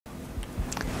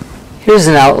Here's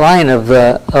an outline of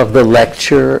the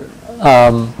lecture.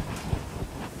 One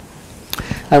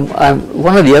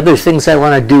of the other things I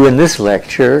want to do in this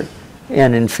lecture,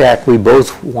 and in fact we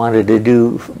both wanted to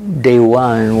do day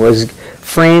one, was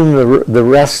frame the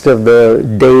rest of the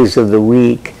days of the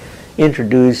week,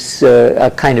 introduce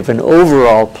a kind of an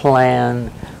overall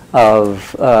plan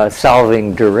of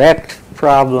solving direct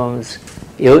problems,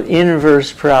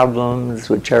 inverse problems,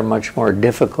 which are much more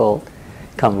difficult,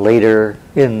 come later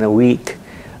in the week.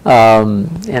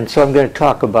 And so I'm going to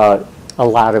talk about a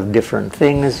lot of different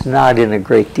things, not in a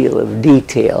great deal of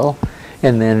detail,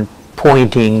 and then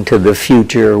pointing to the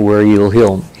future where you'll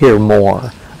hear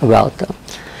more about them.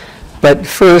 But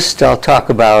first I'll talk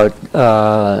about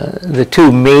the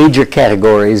two major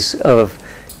categories of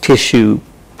tissue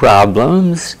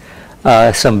problems,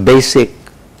 some basic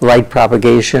light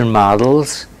propagation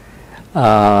models,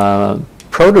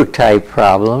 prototype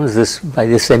problems. By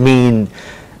this I mean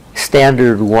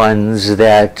standard ones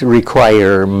that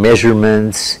require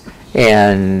measurements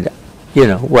and, you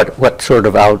know, what sort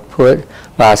of output.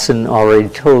 Vasan already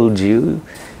told you,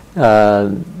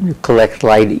 collect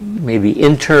light maybe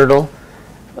internal,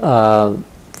 or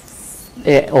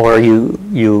you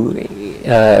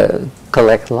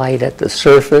collect light at the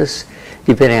surface,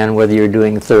 depending on whether you're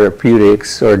doing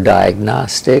therapeutics or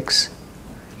diagnostics.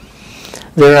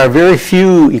 There are very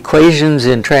few equations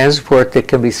in transport that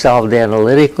can be solved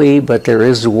analytically, but there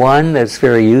is one that's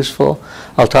very useful.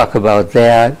 I'll talk about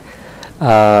that.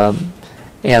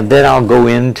 And then I'll go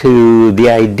into the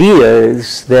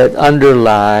ideas that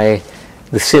underlie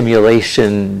the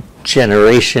simulation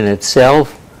generation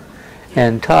itself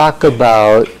and talk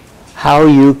about how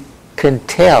you can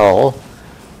tell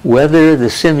whether the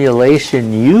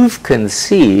simulation you've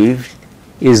conceived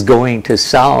is going to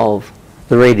solve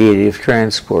the radiative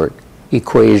transport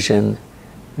equation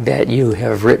that you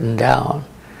have written down.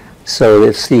 So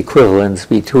it's the equivalence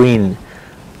between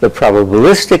the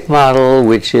probabilistic model,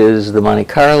 which is the Monte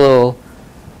Carlo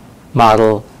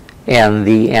model, and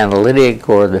the analytic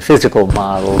or the physical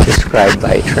model described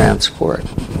by transport.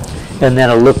 And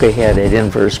then a look ahead at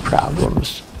inverse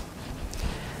problems.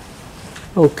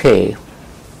 Okay.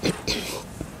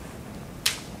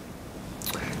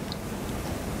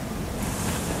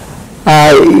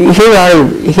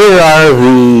 Here are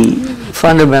the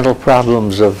fundamental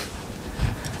problems of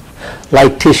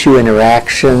light tissue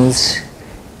interactions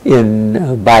in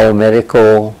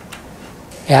biomedical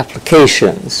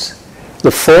applications.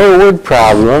 The forward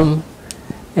problem,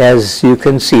 as you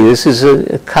can see, this is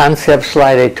a concept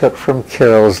slide I took from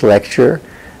Carol's lecture.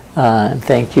 And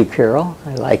thank you, Carol.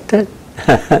 I liked it.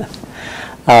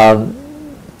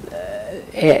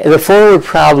 The forward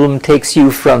problem takes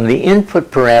you from the input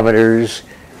parameters,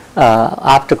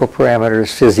 optical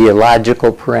parameters,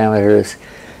 physiological parameters,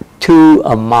 to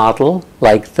a model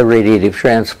like the radiative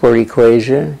transport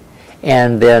equation,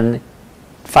 and then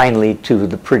finally to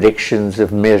the predictions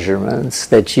of measurements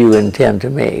that you intend to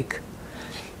make.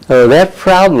 So that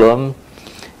problem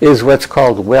is what's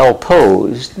called well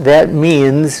posed. That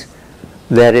means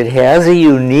that it has a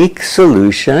unique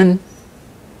solution,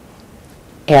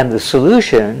 and the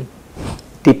solution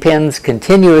depends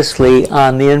continuously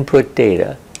on the input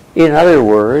data. In other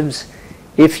words,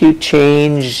 if you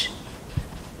change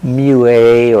mu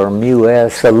A or mu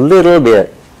S a little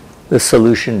bit, the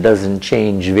solution doesn't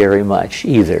change very much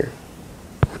either.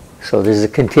 So there's a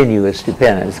continuous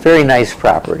dependence. Very nice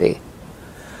property.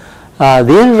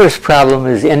 The inverse problem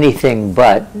is anything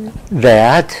but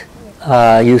that.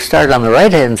 You start on the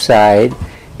right-hand side.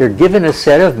 You're given a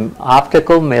set of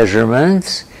optical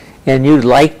measurements, and you'd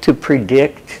like to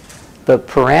predict the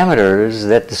parameters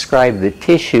that describe the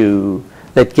tissue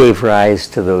that gave rise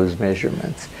to those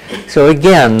measurements. So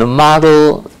again, the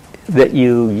model that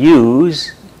you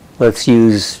use, let's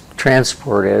use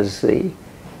transport as the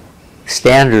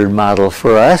standard model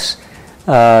for us.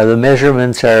 The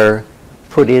measurements are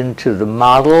put into the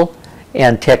model,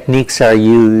 and techniques are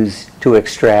used to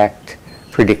extract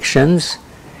predictions.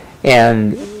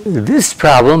 And this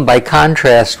problem, by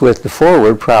contrast with the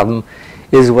forward problem,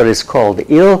 is what is called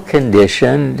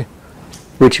ill-conditioned,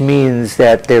 which means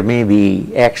that there may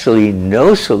be actually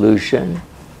no solution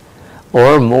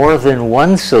or more than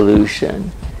one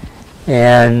solution.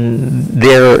 And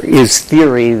there is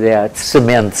theory that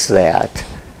cements that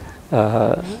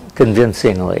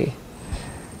convincingly.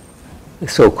 The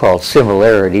so-called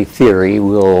similarity theory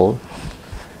will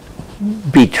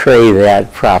betray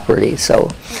that property. So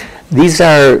these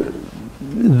are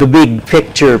the big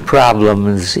picture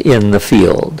problems in the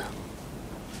field.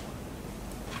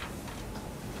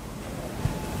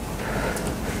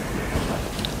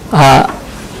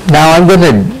 Now I'm going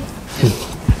to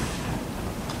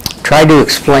try to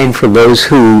explain for those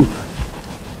who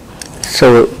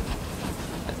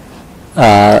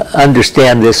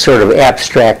understand this sort of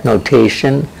abstract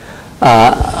notation.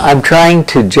 I'm trying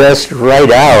to just write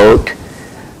out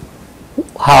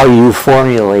how you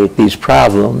formulate these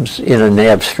problems in an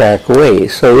abstract way.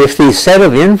 So if the set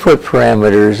of input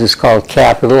parameters is called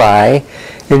capital I,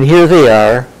 and here they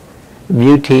are,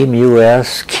 mu t, mu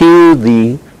s, q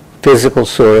the physical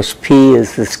source, p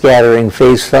is the scattering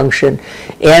phase function,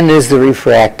 n is the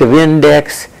refractive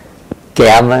index,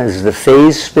 gamma is the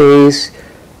phase space,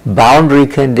 boundary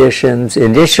conditions,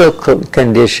 initial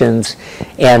conditions,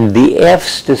 and the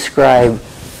F's describe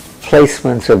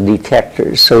placements of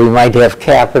detectors. So we might have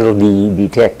capital D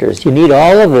detectors. You need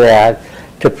all of that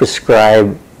to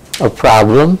prescribe a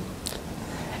problem.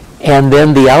 And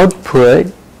then the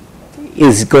output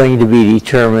is going to be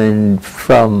determined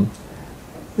from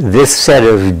this set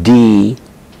of D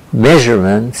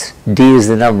measurements. D is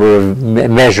the number of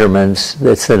measurements,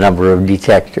 that's the number of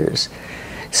detectors.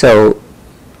 So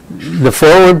the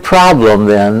forward problem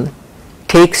then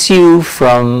takes you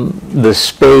from the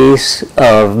space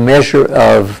of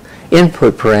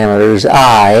input parameters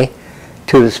I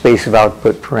to the space of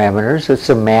output parameters. It's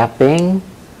a mapping.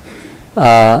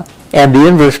 And the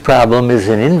inverse problem is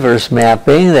an inverse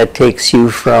mapping that takes you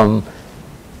from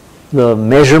the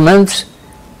measurements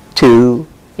to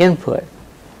input.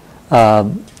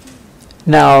 Now,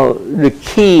 the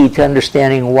key to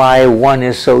understanding why one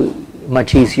is so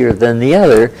much easier than the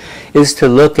other is to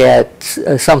look at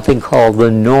something called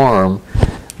the norm.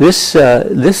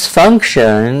 This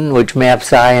function, which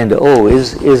maps I into O,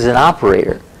 is an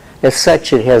operator. As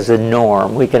such, it has a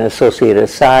norm. We can associate a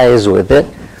size with it.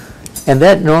 And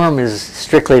that norm is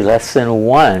strictly less than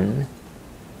 1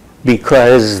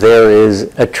 because there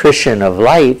is attrition of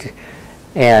light,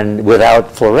 and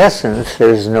without fluorescence,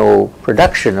 there's no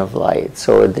production of light.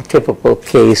 So the typical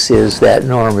case is that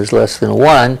norm is less than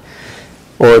 1,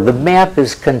 or the map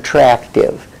is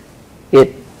contractive.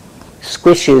 It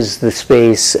squishes the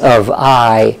space of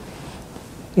I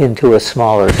into a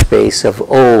smaller space of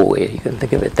O. You can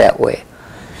think of it that way.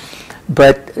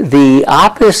 But the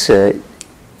opposite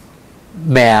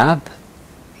map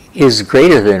is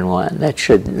greater than 1. That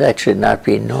should not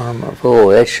be norm of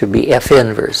O. That should be F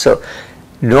inverse. So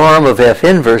norm of F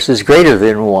inverse is greater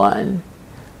than 1.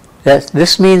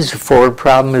 This means the forward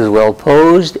problem is well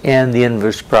posed and the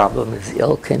inverse problem is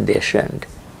ill conditioned,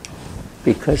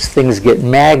 because things get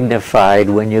magnified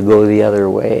when you go the other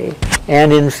way.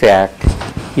 And in fact,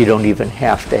 you don't even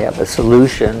have to have a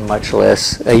solution, much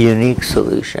less a unique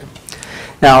solution.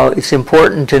 Now, it's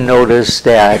important to notice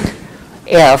that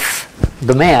F,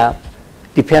 the map,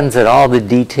 depends on all the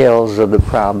details of the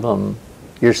problem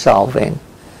you're solving,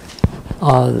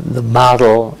 the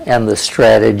model and the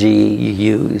strategy you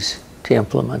use to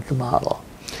implement the model.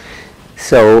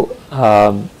 So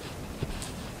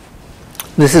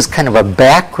this is kind of a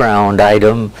background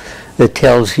item that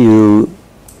tells you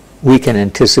we can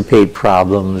anticipate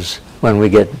problems when we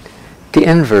get to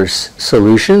inverse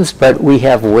solutions, but we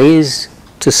have ways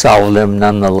to solve them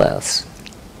nonetheless.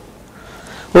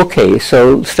 Okay,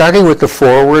 so starting with the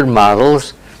forward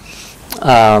models,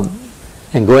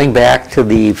 and going back to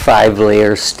the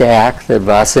 5-layer stack that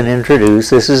Vasan introduced,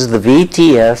 this is the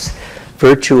VTS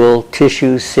Virtual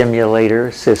Tissue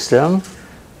Simulator System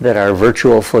that our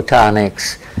virtual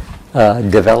photonics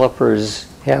developers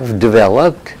have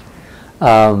developed.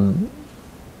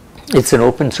 It's an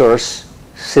open source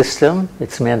system.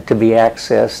 It's meant to be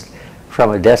accessed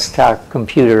from a desktop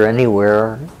computer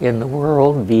anywhere in the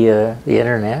world via the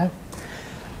internet.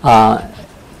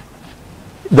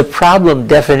 The problem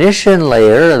definition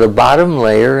layer, the bottom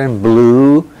layer in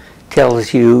blue,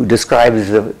 describes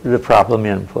the problem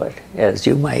input, as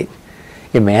you might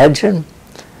imagine.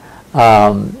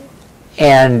 And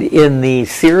in the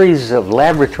series of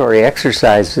laboratory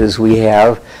exercises we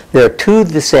have, there are 2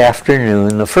 this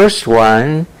afternoon. The first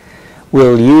one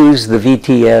will use the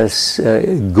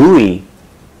VTS GUI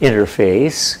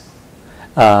interface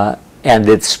and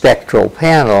its spectral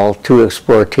panel to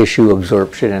explore tissue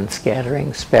absorption and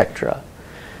scattering spectra.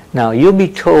 Now, you'll be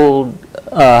told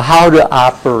how to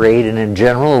operate in a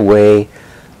general way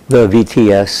the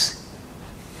VTS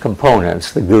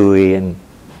components, the GUI and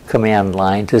command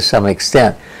line to some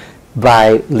extent,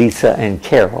 by Lisa and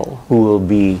Carol, who will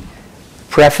be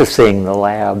prefacing the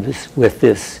labs with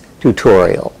this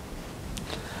tutorial.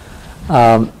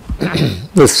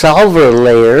 The solver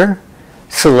layer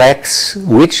selects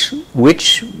which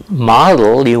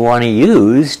model you want to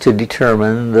use to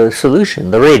determine the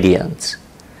solution, the radiance.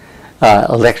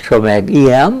 Electromagnetic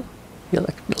EM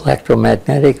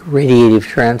electromagnetic, radiative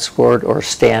transport, or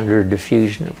standard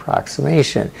diffusion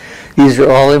approximation. These are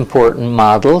all important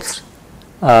models,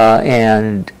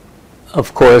 and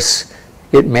of course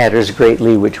it matters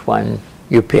greatly which one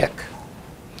you pick.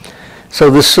 So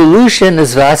the solution,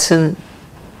 as Watson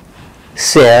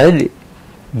said,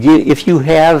 if you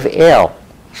have L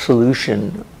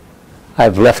solution,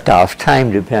 I've left off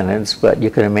time dependence, but you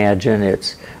can imagine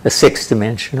it's a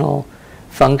 6-dimensional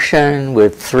function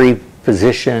with 3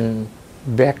 position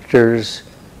vectors,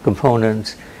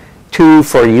 components, 2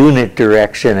 for unit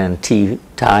direction and t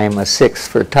time, a 6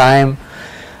 for time.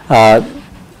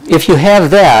 If you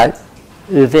have that,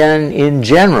 then in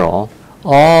general,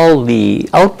 all the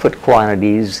output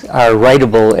quantities are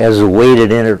writable as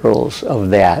weighted integrals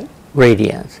of that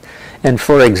radiance. And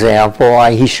for example,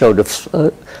 he showed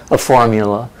a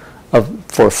formula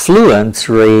for fluence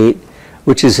rate,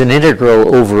 which is an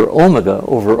integral over omega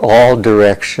over all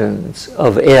directions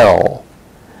of L.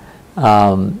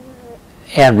 And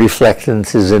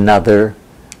reflectance is another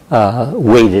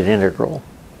weighted integral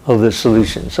of the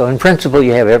solution. So in principle,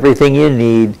 you have everything you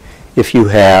need if you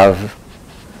have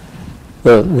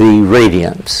the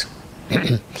radiance.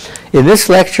 In this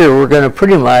lecture, we're going to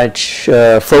pretty much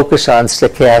focus on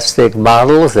stochastic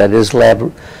models, that is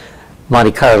lab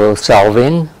Monte Carlo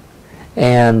solving.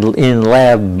 And in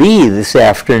lab B this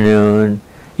afternoon,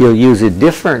 you'll use a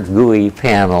different GUI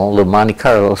panel, the Monte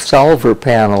Carlo solver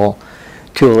panel,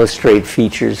 to illustrate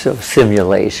features of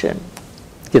simulation.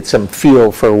 Get some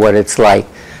feel for what it's like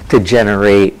to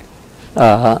generate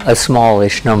a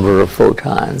smallish number of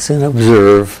photons and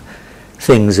observe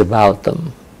things about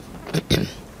them.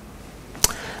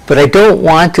 But I don't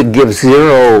want to give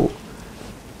zero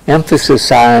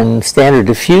emphasis on standard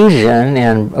diffusion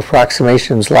and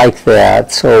approximations like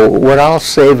that. So what I'll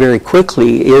say very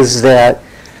quickly is that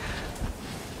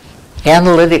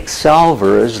analytic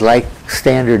solvers like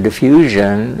standard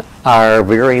diffusion are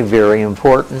very, very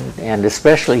important, and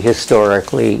especially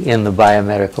historically in the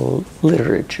biomedical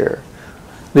literature.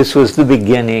 This was the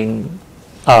beginning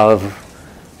of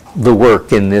the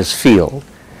work in this field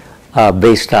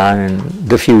based on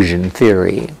diffusion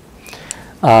theory.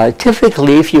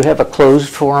 Typically, if you have a closed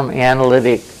form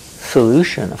analytic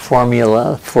solution, a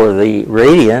formula for the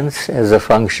radiance as a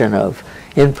function of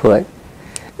input,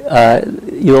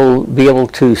 you'll be able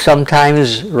to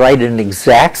sometimes write an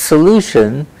exact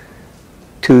solution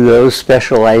to those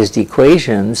specialized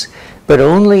equations, but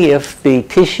only if the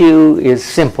tissue is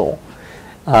simple.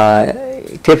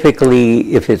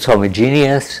 Typically, if it's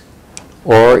homogeneous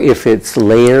or if it's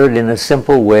layered in a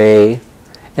simple way,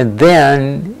 and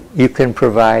then you can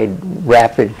provide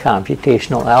rapid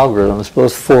computational algorithms,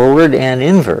 both forward and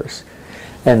inverse.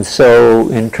 And so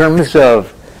in terms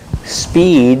of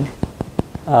speed,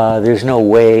 there's no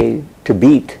way to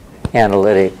beat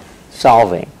analytic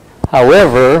solving.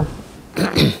 However,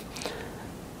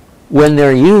 when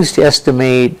they're used to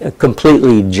estimate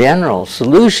completely general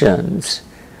solutions,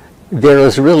 there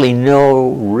is really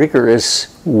no rigorous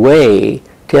way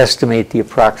to estimate the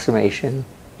approximation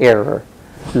error.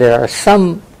 There are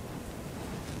some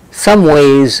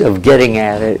ways of getting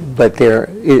at it, but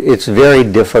it's very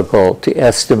difficult to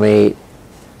estimate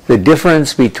the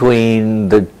difference between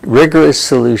the rigorous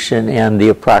solution and the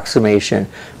approximation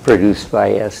produced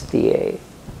by SDA.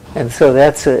 And so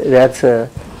that's a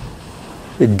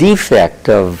defect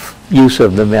of use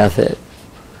of the method.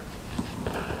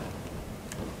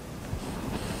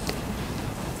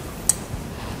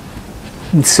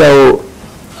 And so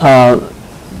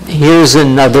here's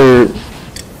another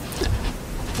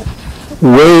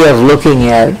way of looking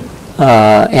at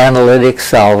analytic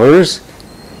solvers,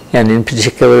 and in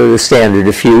particular the standard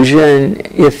diffusion.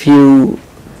 If you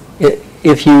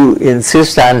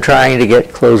insist on trying to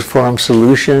get closed form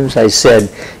solutions, I said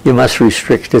you must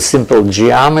restrict to simple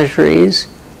geometries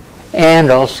and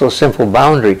also simple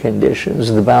boundary conditions.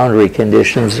 The boundary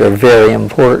conditions are very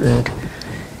important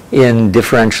in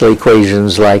differential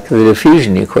equations like the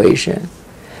diffusion equation.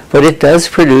 But it does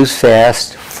produce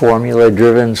fast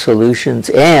formula-driven solutions,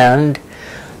 and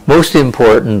most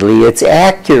importantly, it's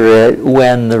accurate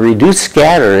when the reduced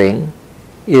scattering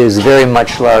is very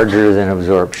much larger than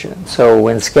absorption. So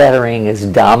when scattering is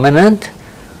dominant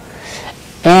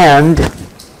and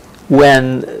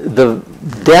when the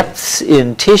depths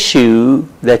in tissue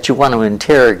that you want to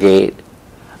interrogate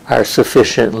are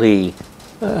sufficiently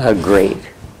great,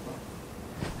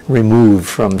 removed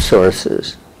from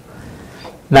sources.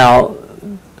 Now,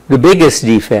 the biggest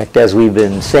defect, as we've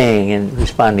been saying in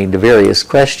responding to various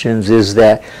questions, is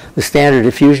that the standard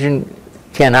diffusion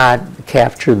cannot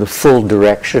capture the full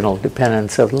directional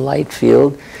dependence of the light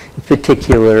field. In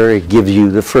particular, it gives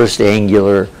you the first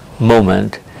angular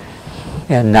moment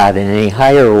and not in any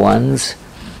higher ones,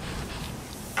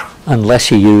 unless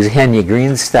you use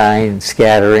Heine-Greenstein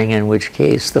scattering, in which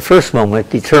case the first moment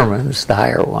determines the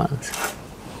higher ones.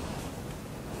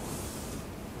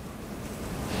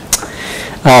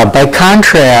 By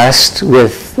contrast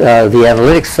with the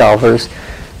analytic solvers,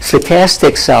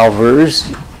 stochastic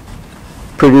solvers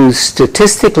produce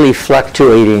statistically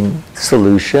fluctuating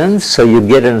solutions. So you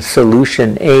get a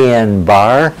solution AN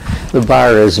bar. The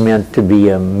bar is meant to be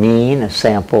a mean, a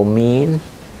sample mean.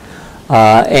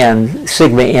 And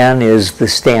sigma n is the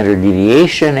standard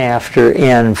deviation after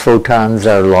n photons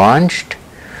are launched.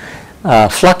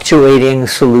 Fluctuating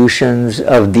solutions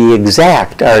of the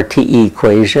exact RTE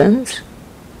equations.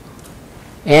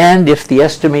 And if the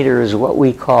estimator is what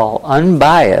we call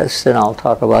unbiased, and I'll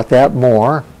talk about that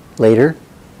more later,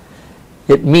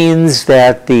 it means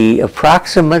that the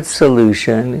approximate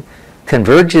solution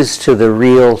converges to the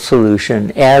real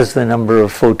solution as the number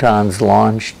of photons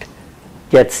launched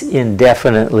gets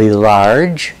indefinitely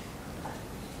large,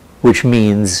 which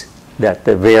means that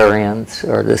the variance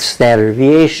or the standard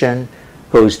deviation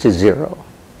goes to 0.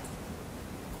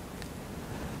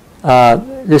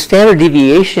 The standard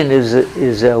deviation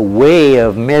is a way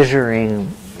of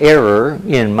measuring error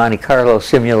in Monte Carlo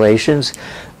simulations,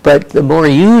 but the more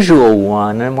usual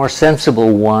one, a more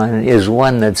sensible one, is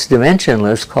one that's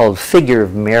dimensionless called figure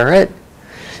of merit.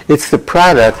 It's the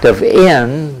product of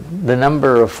n, the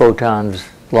number of photons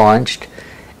launched,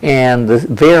 and the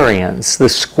variance, the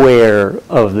square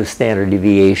of the standard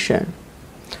deviation.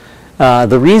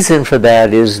 The reason for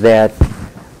that is that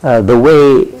the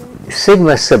way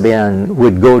sigma sub n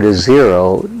would go to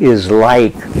 0 is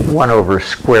like 1 over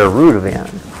square root of n.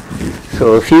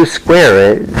 So if you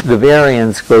square it, the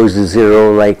variance goes to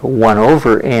 0 like 1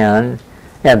 over n,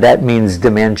 and that means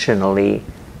dimensionally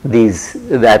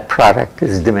that product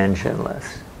is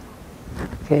dimensionless.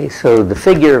 Okay, so the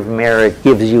figure of merit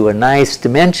gives you a nice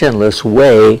dimensionless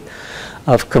way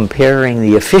of comparing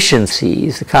the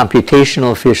efficiencies, the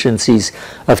computational efficiencies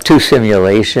of two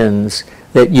simulations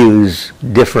that use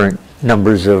different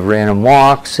numbers of random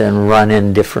walks and run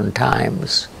in different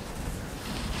times.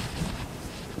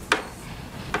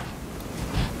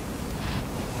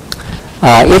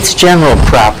 Its general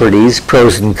properties,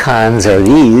 pros and cons, are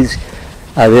these.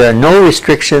 There are no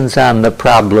restrictions on the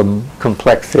problem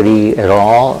complexity at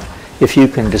all. If you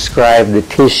can describe the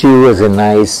tissue as a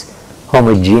nice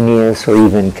homogeneous or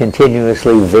even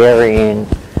continuously varying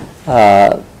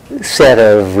set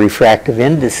of refractive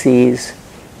indices,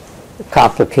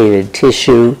 complicated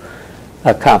tissue,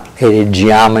 complicated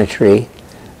geometry,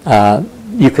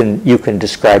 you can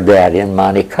describe that in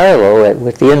Monte Carlo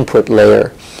with the input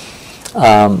layer.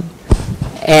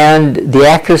 And the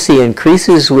accuracy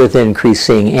increases with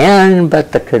increasing n,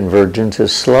 but the convergence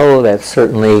is slow. That's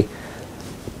certainly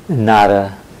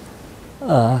not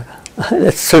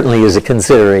that certainly is a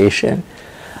consideration.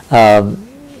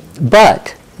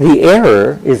 But the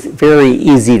error is very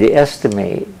easy to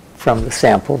estimate from the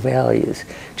sample values.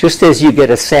 Just as you get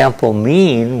a sample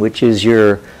mean, which is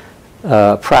your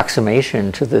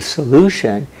approximation to the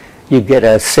solution, you get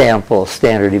a sample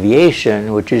standard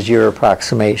deviation, which is your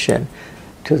approximation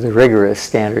to the rigorous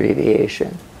standard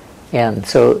deviation. And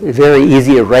so it's very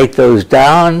easy to write those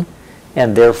down,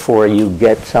 and therefore you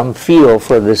get some feel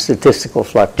for the statistical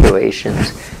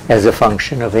fluctuations as a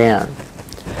function of n.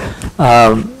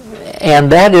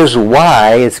 And that is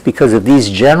why, it's because of these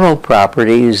general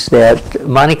properties that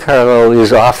Monte Carlo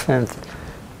is often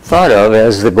thought of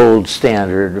as the gold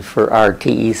standard for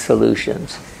RTE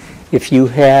solutions. If you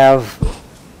have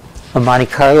a Monte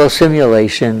Carlo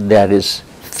simulation that is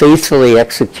faithfully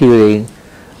executing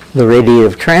the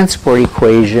radiative transport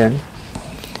equation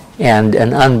and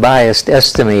an unbiased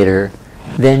estimator,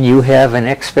 then you have an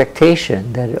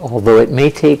expectation that although it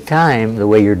may take time, the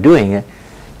way you're doing it,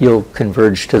 you'll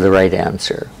converge to the right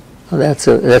answer. Well, that's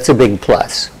a big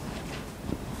plus.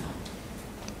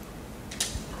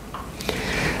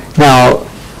 Now,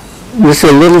 this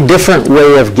is a little different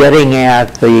way of getting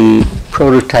at the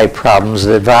prototype problems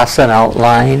that Vasan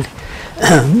outlined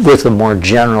with a more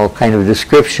general kind of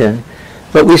description.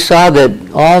 But we saw that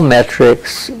all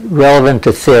metrics relevant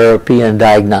to therapy and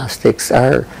diagnostics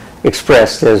are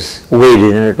expressed as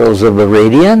weighted integrals of the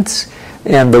radiance.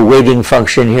 And the weighting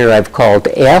function here I've called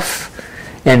f.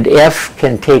 And f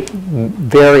can take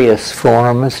various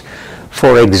forms.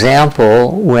 For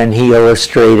example, when he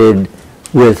illustrated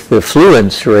with the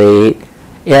fluence rate,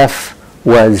 f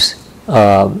was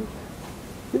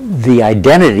the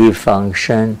identity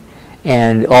function,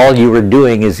 and all you were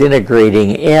doing is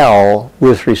integrating L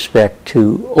with respect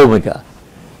to omega.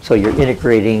 So you're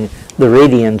integrating the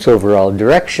radiance over all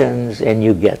directions, and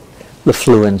you get the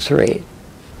fluence rate.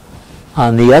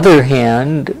 On the other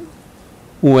hand,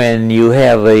 when you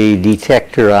have a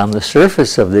detector on the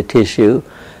surface of the tissue,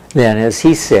 then, as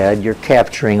he said, you're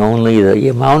capturing only the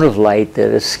amount of light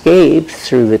that escapes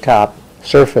through the top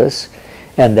surface,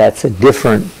 and that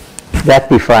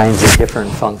defines a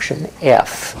different function,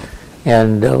 f.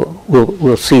 And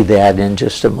we'll see that in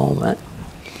just a moment.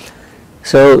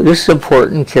 So this is an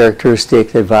important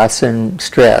characteristic that Watson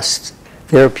stressed: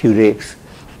 therapeutics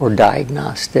or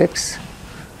diagnostics.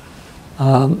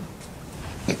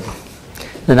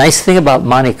 The nice thing about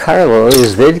Monte Carlo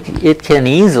is that it can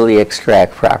easily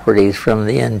extract properties from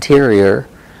the interior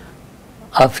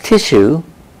of tissue.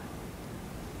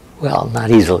 Well,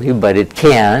 not easily, but it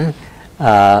can,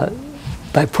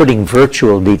 by putting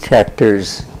virtual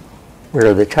detectors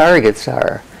where the targets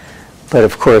are. But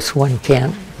of course, one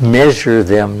can't measure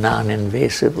them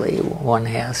non-invasively. One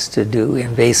has to do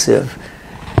invasive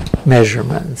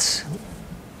measurements.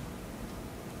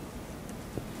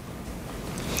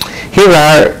 Here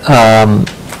are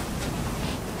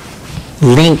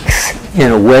links,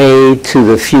 in a way, to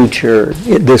the future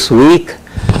this week.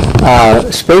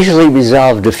 Spatially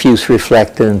resolved diffuse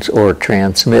reflectance or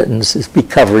transmittance is be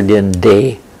covered in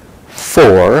day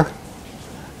 4,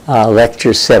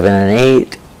 lectures 7 and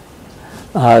 8.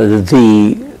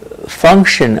 The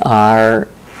function R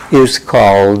is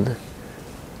called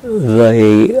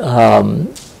the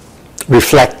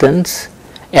reflectance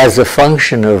as a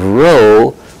function of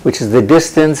rho, which is the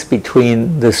distance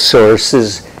between the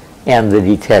sources and the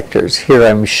detectors. Here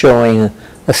I'm showing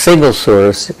a single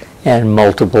source and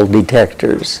multiple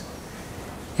detectors,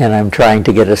 and I'm trying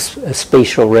to get a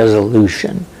spatial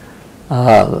resolution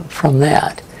from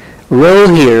that. Rho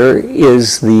here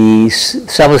is the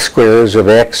sum of squares of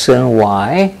x and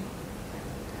y,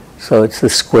 so it's the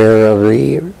square of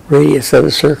the radius of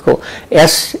the circle.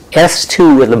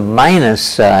 S2 with a minus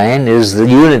sign is the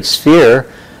unit sphere,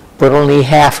 but only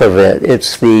half of it.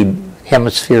 It's the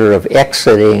hemisphere of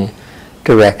exiting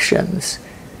directions,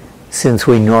 since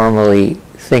we normally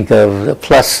think of the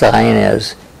plus sign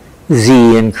as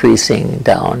z increasing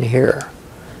down here.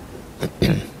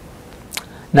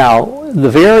 Now, the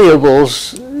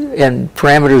variables and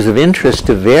parameters of interest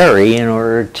to vary in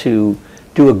order to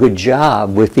do a good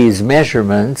job with these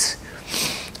measurements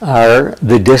are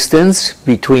the distance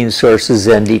between sources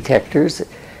and detectors.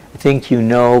 I think you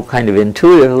know kind of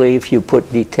intuitively, if you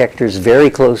put detectors very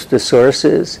close to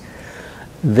sources,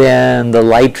 then the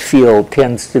light field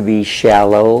tends to be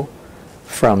shallow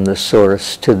from the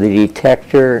source to the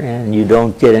detector, and you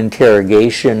don't get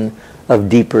interrogation of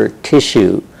deeper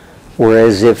tissue.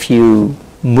 Whereas if you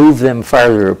move them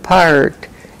farther apart,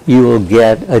 you will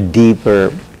get a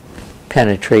deeper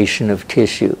penetration of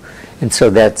tissue. And so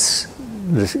that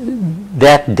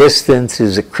distance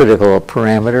is a critical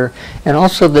parameter, and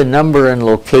also the number and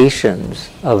locations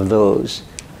of those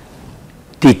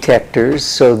detectors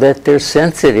so that they're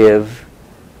sensitive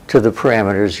to the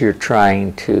parameters you're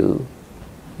trying to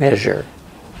measure.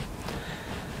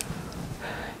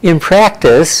 In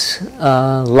practice,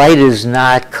 light is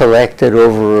not collected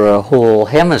over a whole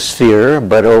hemisphere,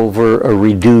 but over a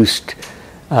reduced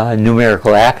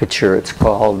numerical aperture, it's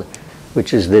called,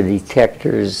 which is the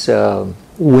detector's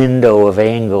window of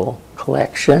angle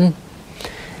collection,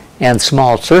 and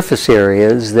small surface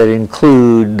areas that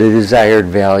include the desired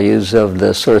values of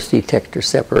the source detector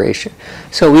separation.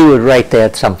 So we would write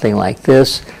that something like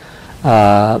this.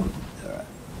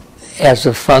 As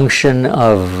a function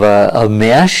of a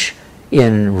mesh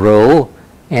in rho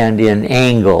and in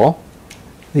angle,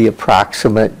 the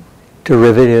approximate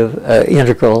derivative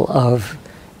integral of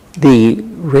the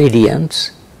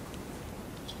radiance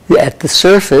at the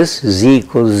surface, z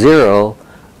equals 0,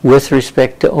 with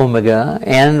respect to omega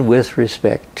and with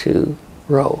respect to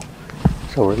rho.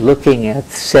 So we're looking at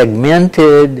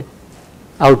segmented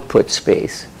output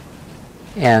space,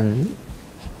 and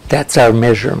that's our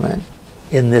measurement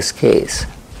in this case.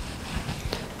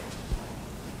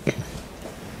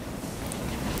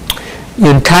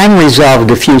 In time-resolved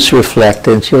diffuse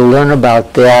reflectance, you'll learn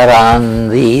about that on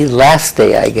the last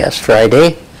day, I guess,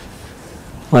 Friday,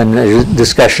 when there's a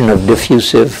discussion of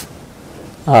diffusive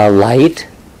light.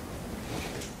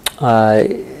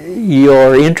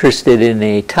 You're interested in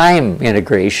a time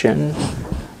integration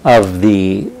of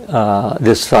the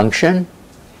this function,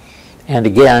 and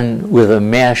again with a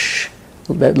mesh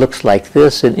that looks like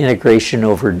this, an integration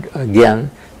over, again,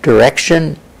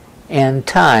 direction and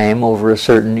time over a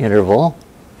certain interval.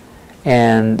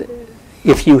 And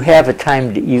if you have a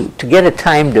to get a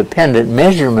time-dependent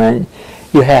measurement,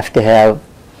 you have to have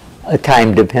a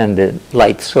time-dependent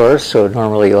light source. So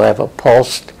normally you'll have a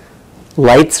pulsed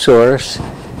light source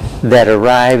that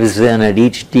arrives then at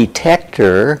each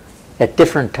detector at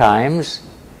different times.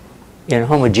 In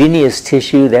homogeneous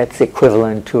tissue, that's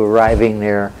equivalent to arriving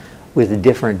there with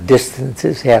different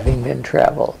distances having been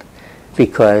traveled,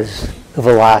 because the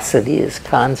velocity is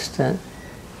constant.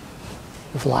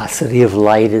 The velocity of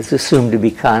light is assumed to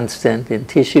be constant in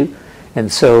tissue,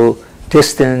 and so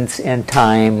distance and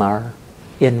time are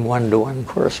in one-to-one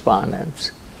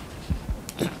correspondence.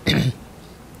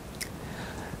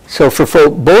 So for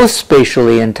both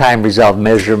spatially and time-resolved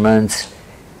measurements,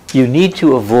 you need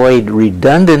to avoid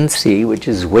redundancy, which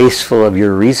is wasteful of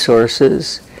your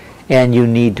resources, and you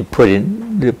need to put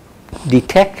in the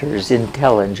detectors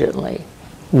intelligently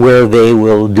where they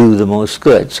will do the most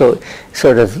good. So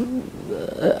sort of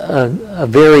a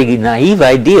very naive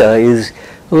idea is,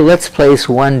 well, let's place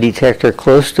one detector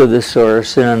close to the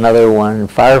source and another one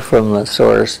far from the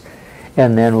source,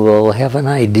 and then we'll have an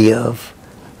idea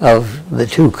of the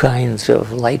two kinds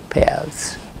of light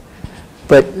paths.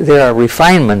 But there are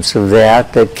refinements of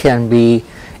that that can be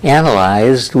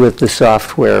analyzed with the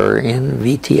software in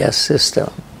VTS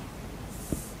system.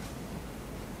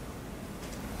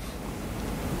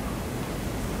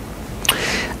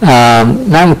 Now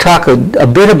I'm going to talk a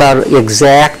bit about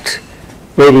exact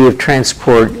radiative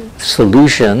transport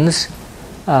solutions,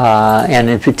 and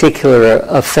in particular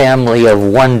a family of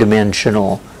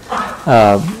one-dimensional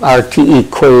RT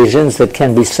equations that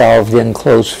can be solved in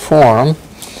closed form.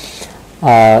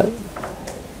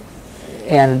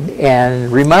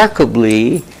 And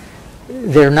remarkably,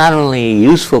 they're not only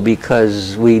useful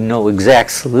because we know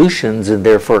exact solutions and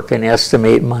therefore can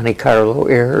estimate Monte Carlo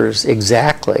errors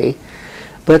exactly,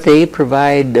 but they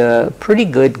provide a pretty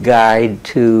good guide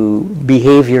to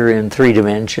behavior in 3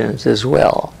 dimensions as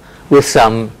well, with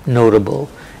some notable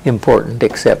important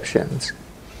exceptions.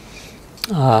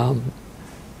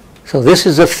 So this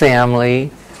is a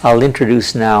family I'll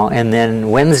introduce now, and then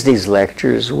Wednesday's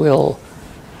lectures will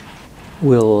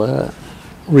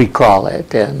recall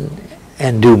it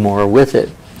and do more with it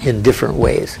in different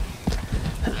ways.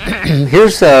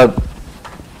 Here's a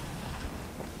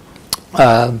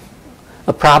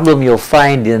problem you'll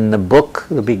find in the book,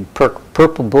 the big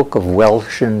purple book of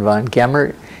Welsh and von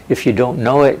Gemert. If you don't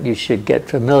know it, you should get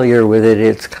familiar with it.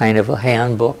 It's kind of a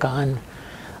handbook on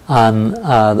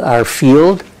our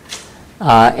field.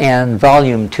 And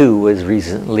volume 2 was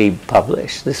recently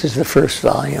published. This is the first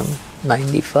volume,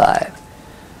 95.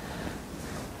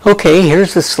 Okay,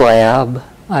 here's the slab.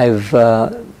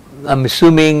 I'm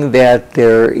assuming that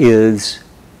there is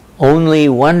only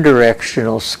one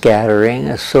directional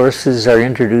scattering. Sources are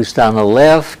introduced on the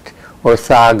left,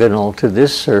 orthogonal to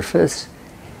this surface,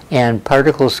 and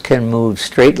particles can move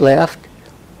straight left,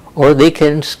 or they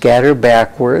can scatter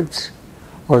backwards,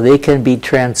 or they can be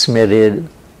transmitted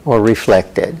or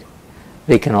reflected.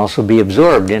 They can also be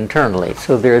absorbed internally.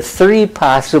 So there are 3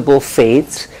 possible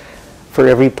fates for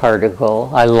every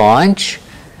particle. I launch,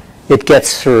 it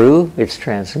gets through, it's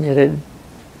transmitted.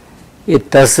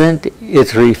 It doesn't,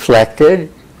 it's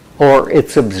reflected, or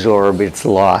it's absorbed, it's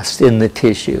lost in the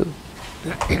tissue.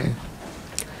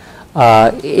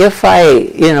 If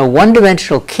in a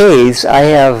one-dimensional case, I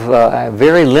have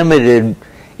very limited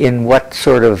in what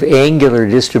sort of angular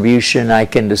distribution I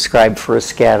can describe for a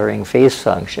scattering phase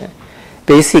function.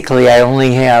 Basically, I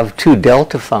only have 2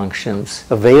 delta functions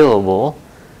available.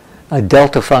 A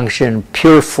delta function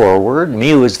pure forward,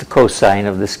 mu is the cosine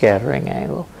of the scattering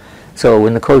angle. So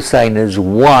when the cosine is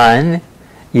 1,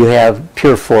 you have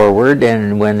pure forward,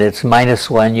 and when it's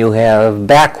 -1, you have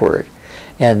backward.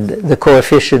 And the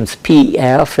coefficients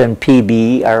PF and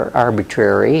PB are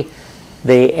arbitrary.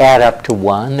 They add up to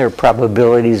 1. They're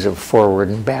probabilities of forward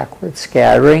and backward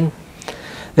scattering.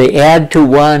 They add to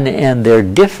 1, and their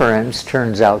difference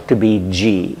turns out to be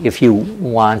G. If you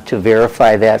want to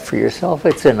verify that for yourself,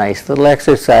 it's a nice little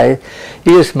exercise.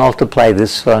 You just multiply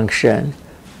this function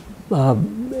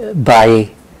by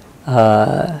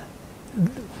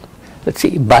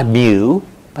mu,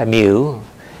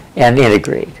 and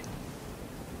integrate,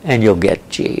 and you'll get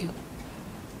G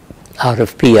out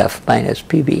of PF minus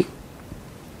PB.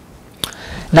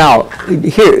 Now,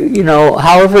 here,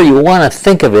 however you want to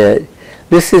think of it,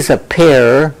 this is a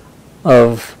pair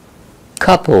of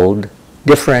coupled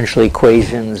differential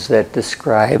equations that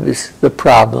describes the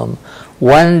problem.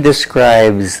 One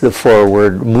describes the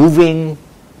forward moving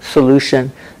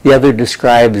solution, the other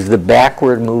describes the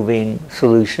backward moving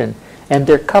solution, and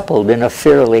they're coupled in a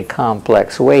fairly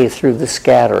complex way through the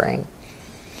scattering.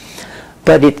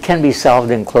 but it can be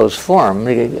solved in closed form.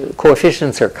 The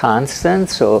coefficients are constant,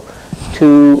 so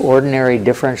two ordinary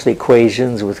differential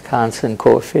equations with constant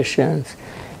coefficients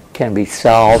can be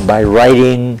solved by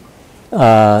writing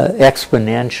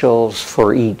exponentials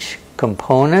for each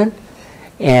component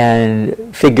and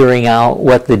figuring out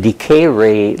what the decay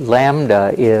rate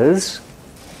lambda is.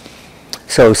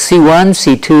 So C1,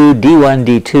 C2, D1,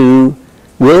 D2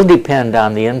 will depend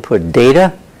on the input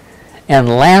data, and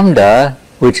lambda,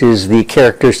 which is the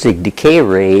characteristic decay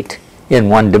rate in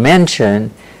one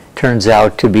dimension, turns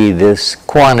out to be this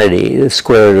quantity, the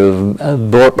square root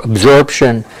of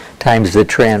absorption times the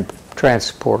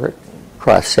transport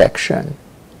cross-section.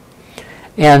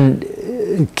 And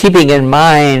keeping in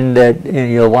mind that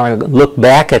you'll want to look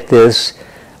back at this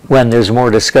when there's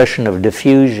more discussion of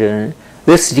diffusion,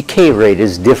 this decay rate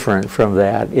is different from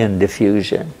that in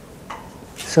diffusion.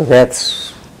 So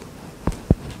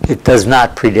it does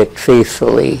not predict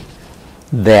faithfully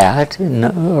that,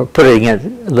 or putting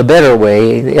it the better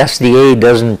way, the SDA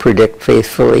doesn't predict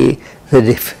faithfully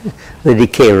the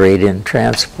decay rate in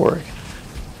transport.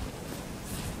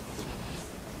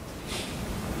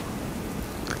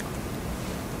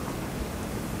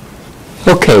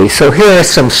 Okay, so here are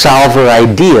some solver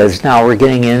ideas. Now we're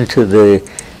getting into the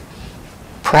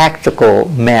practical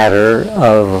matter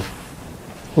of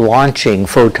launching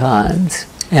photons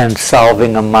and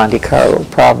solving a Monte Carlo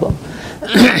problem.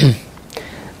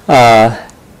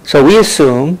 So we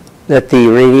assume that the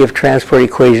radiative transport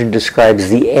equation describes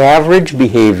the average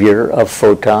behavior of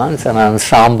photons, an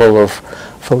ensemble of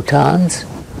photons,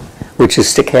 which is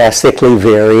stochastically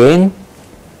varying.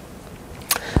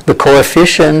 The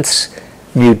coefficients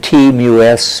mu t, mu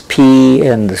s, p,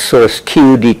 and the source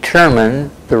q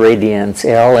determine the radiance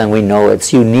L, and we know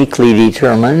it's uniquely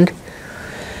determined.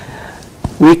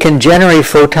 We can generate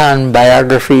photon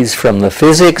biographies from the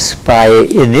physics by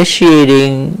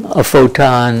initiating a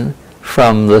photon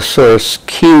from the source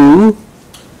Q,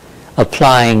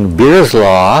 applying Beer's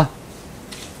law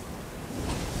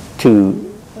to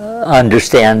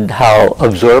understand how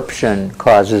absorption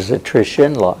causes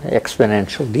attrition,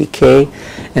 exponential decay,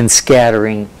 and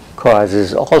scattering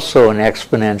causes also an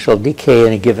exponential decay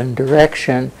in a given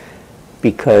direction,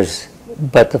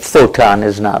 but the photon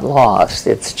is not lost,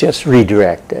 it's just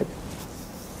redirected.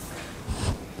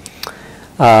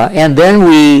 And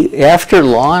then after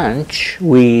launch,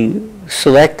 we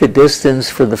select the distance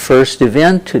for the first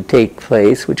event to take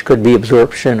place, which could be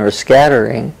absorption or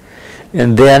scattering.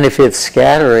 And then if it's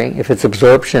scattering, if it's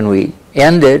absorption, we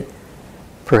end it,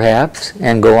 perhaps,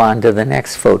 and go on to the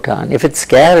next photon. If it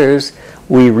scatters,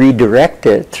 we redirect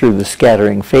it through the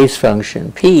scattering phase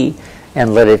function P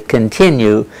and let it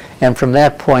continue. And from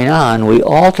that point on, we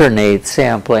alternate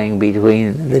sampling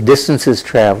between the distances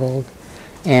traveled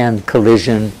and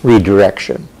collision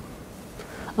redirection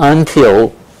until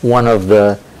one of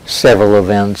the several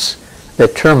events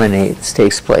that terminates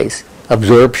takes place.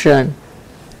 Absorption,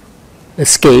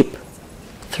 escape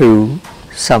through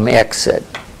some exit,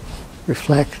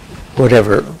 reflect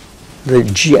whatever the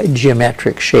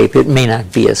geometric shape. It may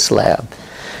not be a slab.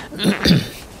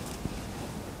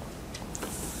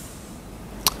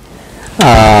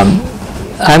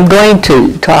 I'm going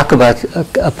to talk about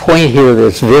a point here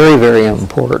that's very, very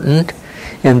important,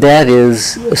 and that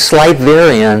is a slight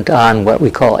variant on what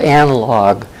we call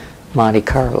analog Monte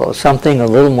Carlo, something a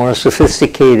little more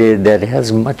sophisticated that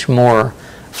has much more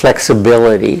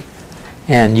flexibility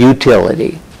and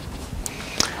utility.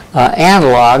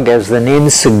 Analog, as the name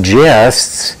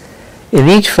suggests, in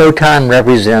each photon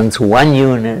represents one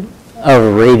unit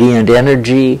of radiant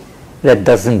energy that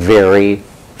doesn't vary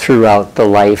throughout the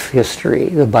life history,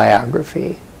 the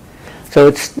biography. So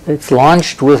it's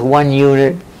launched with one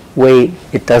unit weight.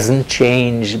 It doesn't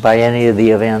change by any of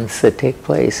the events that take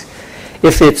place.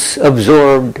 If it's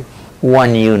absorbed,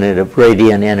 one unit of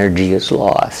radiant energy is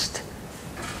lost.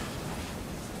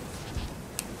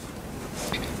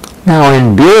 Now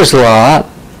in Beer's law,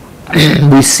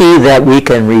 we see that we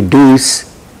can reduce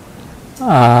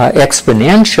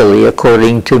exponentially,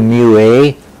 according to mu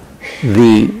a,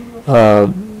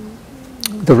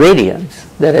 the radiance,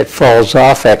 that it falls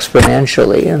off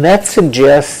exponentially. And that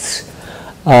suggests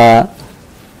a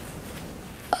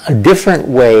different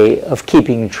way of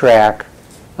keeping track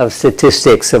of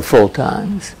statistics of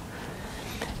photons.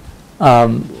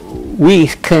 We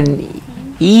can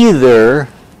either,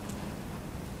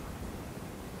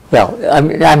 well,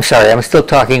 I'm sorry, I'm still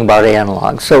talking about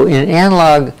analog. So in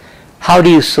analog, how do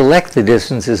you select the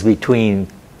distances between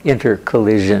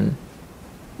intercollision?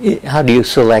 How do you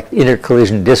select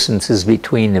intercollision distances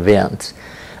between events?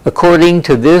 According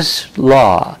to this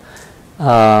law,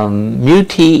 mu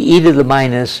t e to the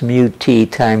minus mu t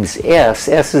times s.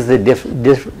 S is the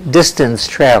distance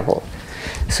traveled.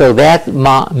 So that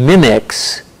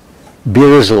mimics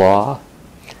Beer's law,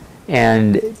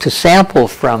 and to sample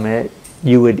from it,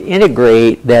 you would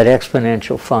integrate that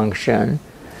exponential function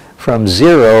from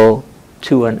 0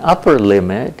 to an upper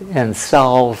limit and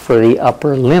solve for the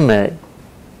upper limit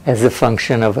as a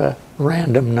function of a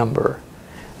random number.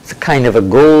 It's kind of a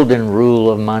golden rule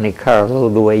of Monte Carlo,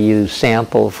 the way you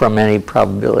sample from any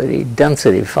probability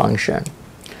density function.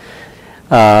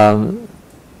 And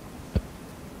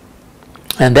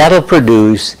that'll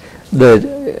produce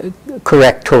the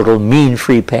correct total mean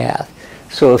free path.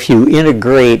 So if you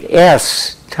integrate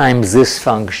s times this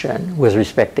function with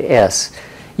respect to s,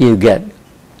 you get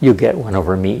 1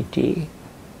 over mu t.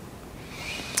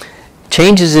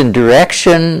 Changes in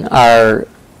direction are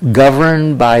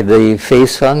governed by the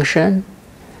phase function,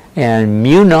 and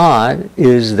mu naught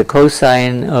is the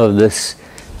cosine of this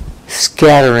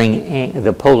scattering,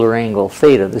 the polar angle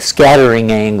theta, the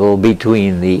scattering angle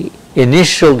between the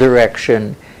initial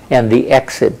direction and the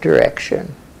exit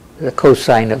direction. The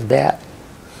cosine of that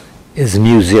is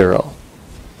mu 0.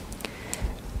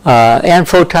 And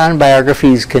photon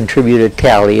biographies contribute a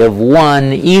tally of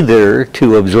 1 either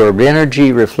to absorbed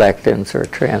energy, reflectance, or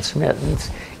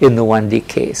transmittance in the 1D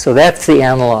case. So that's the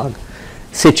analog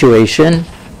situation.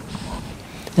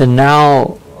 And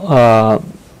now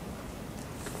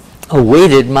a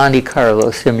weighted Monte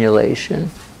Carlo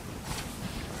simulation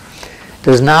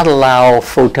does not allow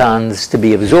photons to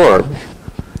be absorbed.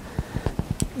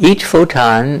 Each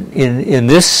photon in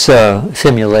this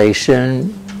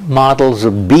simulation models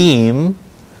a beam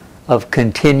of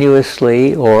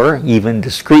continuously or even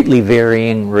discretely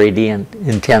varying radiant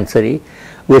intensity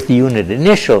with unit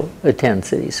initial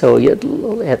intensity. So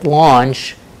at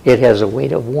launch, it has a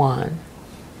weight of 1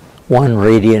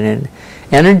 radiant.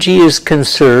 Energy is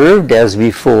conserved as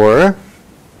before,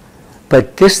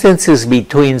 but distances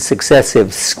between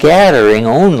successive scattering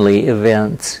only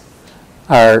events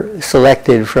are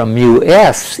selected from mu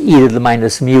s, e to the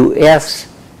minus mu s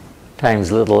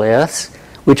times little s,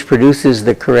 which produces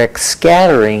the correct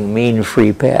scattering mean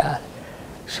free path.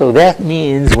 So that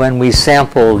means when we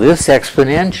sample this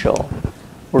exponential,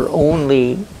 we're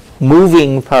only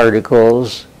moving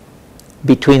particles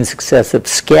between successive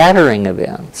scattering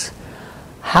events.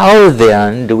 How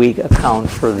then do we account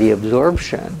for the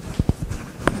absorption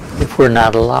if we're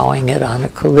not allowing it on a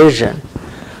collision?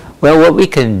 Well, what we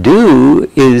can do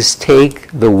is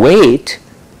take the weight,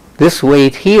 this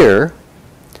weight here,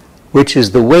 which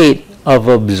is the weight of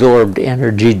absorbed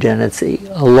energy density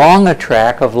along a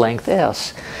track of length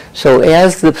s. So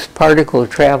as the particle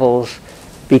travels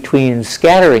between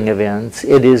scattering events,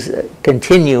 it is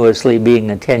continuously being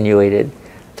attenuated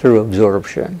through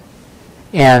absorption.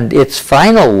 And its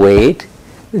final weight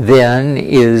then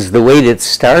is the weight it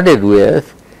started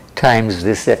with times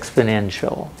this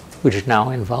exponential, which now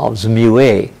involves mu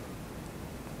a.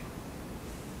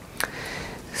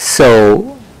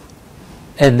 So,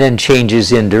 and then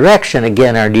changes in direction,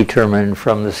 again, are determined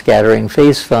from the scattering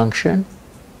phase function.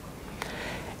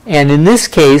 And in this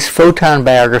case, photon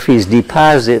biographies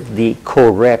deposit the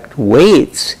correct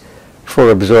weights for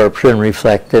absorption,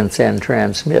 reflectance, and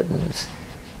transmittance,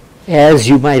 as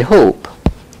you might hope.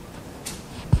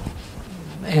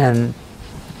 And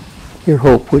your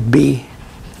hope would be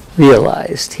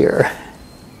realized here.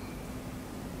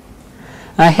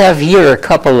 I have here a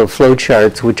couple of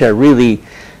flowcharts which are really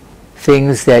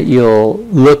things that you'll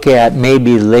look at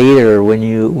maybe later when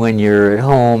you're at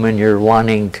home and you're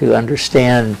wanting to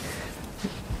understand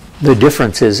the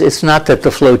differences. It's not that the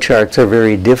flowcharts are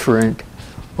very different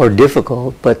or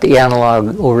difficult, but the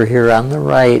analog over here on the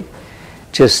right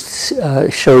just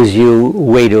shows you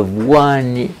weight of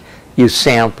 1. You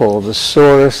sample the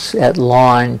source at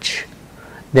launch,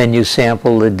 then you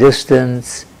sample the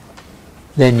distance,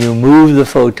 then you move the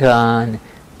photon,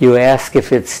 you ask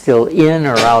if it's still in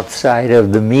or outside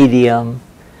of the medium.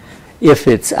 If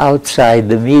it's outside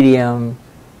the medium,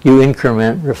 you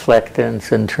increment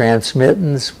reflectance and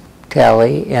transmittance,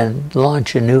 tally, and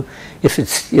launch a new. If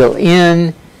it's still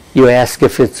in, you ask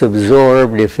if it's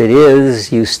absorbed. If it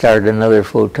is, you start another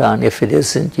photon. If it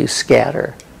isn't, you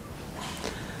scatter.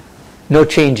 No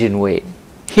change in weight.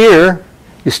 Here,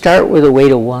 you start with a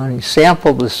weight of 1, you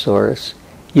sample the source,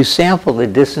 you sample the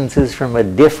distances from a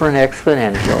different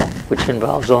exponential, which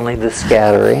involves only the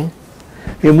scattering.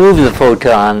 You move the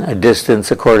photon a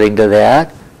distance according to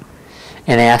that,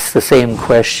 and ask the same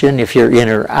question if you're in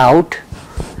or out.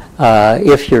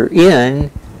 If you're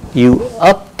in, you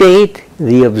update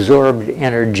the absorbed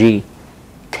energy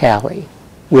tally.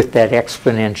 with that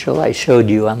exponential I showed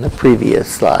you on the previous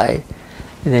slide.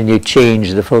 And then you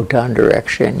change the photon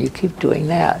direction. You keep doing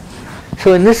that.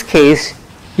 So in this case,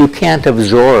 you can't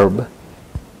absorb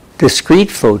discrete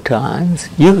photons.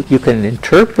 You can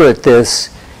interpret this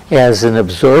as an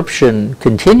absorption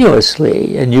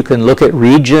continuously, and you can look at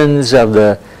regions of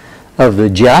the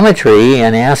geometry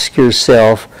and ask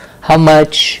yourself how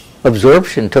much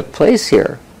absorption took place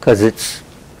here, because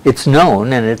it's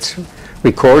known and it's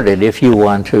recorded if you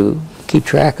want to keep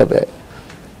track of it.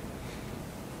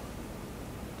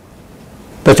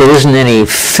 But there isn't any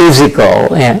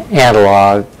physical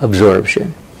analog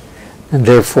absorption, and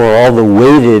therefore all the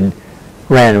weighted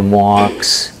random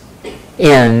walks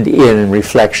end in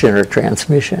reflection or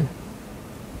transmission.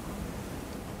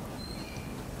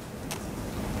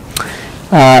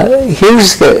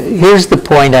 Here's the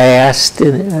point I asked,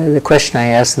 the question I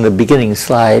asked in the beginning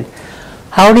slide.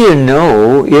 How do you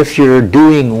know if you're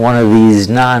doing one of these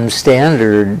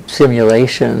non-standard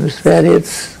simulations that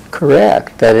it's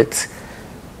correct, that it's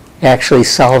actually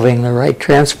solving the right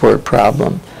transport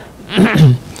problem?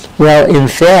 Well, in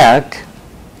fact,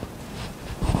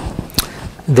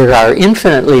 there are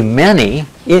infinitely many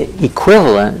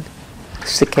equivalent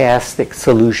stochastic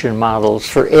solution models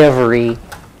for every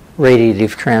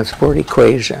radiative transport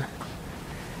equation.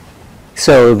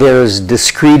 So there's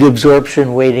discrete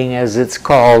absorption weighting, as it's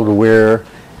called, where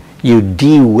you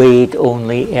de-weight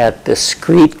only at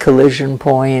discrete collision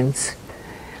points.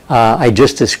 I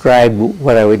just described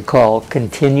what I would call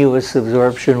continuous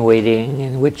absorption weighting,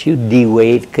 in which you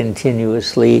de-weight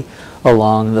continuously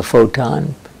along the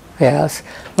photon path.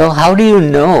 Well, how do you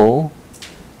know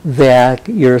that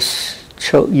you're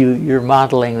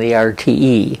modeling the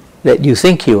RTE that you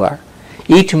think you are?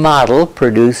 Each model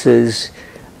produces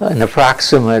an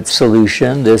approximate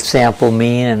solution, the sample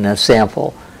mean and the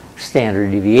sample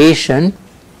standard deviation.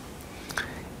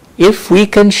 If we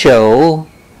can show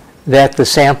that the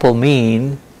sample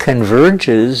mean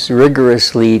converges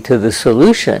rigorously to the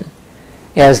solution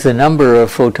as the number of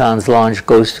photons launched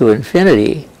goes to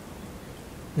infinity,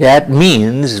 that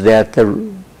means that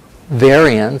the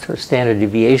variance or standard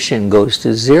deviation goes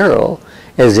to 0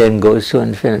 as n goes to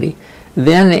infinity.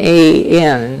 Then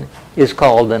AN is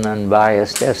called an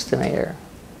unbiased estimator.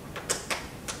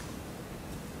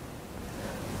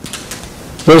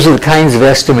 Those are the kinds of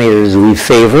estimators we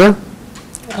favor.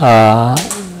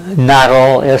 Not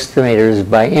all estimators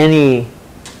by any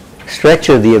stretch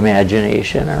of the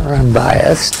imagination are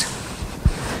unbiased.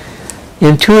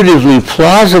 Intuitively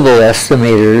plausible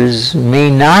estimators may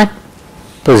not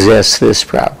possess this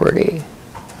property.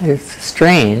 It's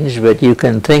strange, but you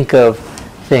can think of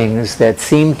things that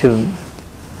seem to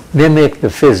mimic the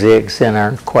physics and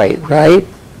aren't quite right.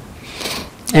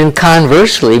 And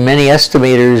conversely, many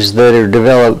estimators that are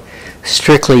developed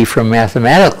strictly from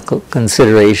mathematical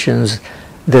considerations,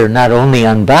 they're not only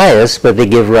unbiased, but they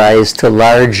give rise to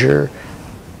larger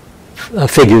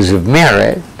figures of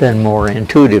merit than more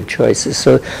intuitive choices.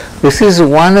 So this is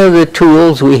one of the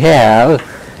tools we have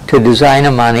to design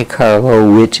a Monte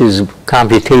Carlo which is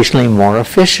computationally more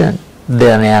efficient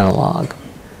than analog,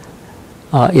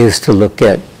 is to look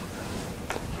at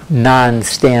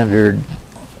non-standard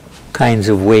kinds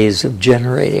of ways of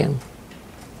generating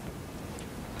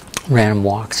random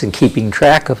walks and keeping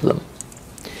track of them.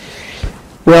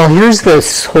 Well, here's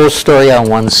this whole story on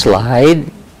one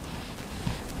slide.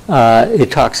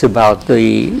 It talks about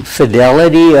the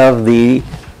fidelity of the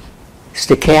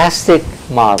stochastic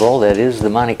model, that is the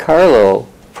Monte Carlo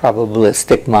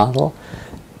probabilistic model,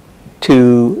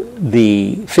 to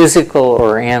the physical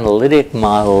or analytic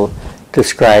model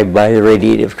described by the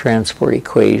radiative transport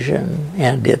equation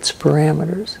and its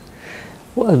parameters.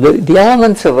 Well, the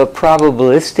elements of a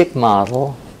probabilistic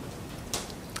model,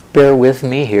 bear with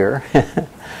me here,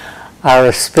 are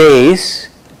a space,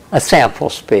 a sample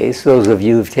space. Those of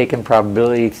you who've taken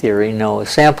probability theory know a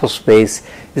sample space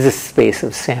is a space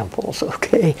of samples,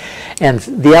 okay? And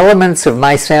the elements of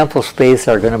my sample space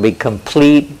are going to be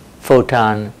complete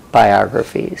photon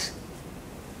biographies.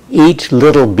 Each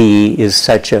little b is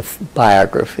such a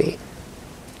biography.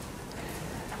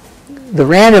 The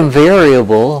random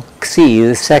variable, xi,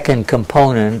 the second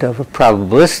component of a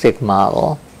probabilistic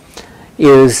model,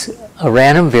 is a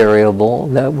random variable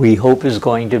that we hope is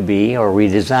going to be, or we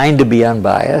designed to be,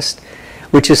 unbiased,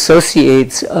 which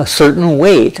associates a certain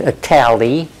weight, a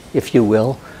tally, if you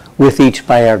will, with each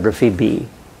biography b.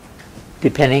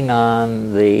 Depending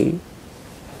on the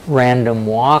random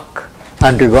walk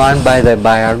undergone by the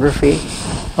biography,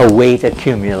 a weight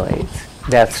accumulates.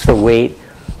 That's the weight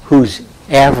whose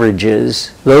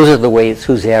averages, those are the weights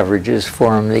whose averages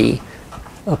form the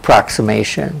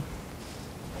approximation.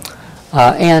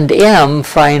 And M,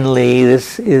 finally,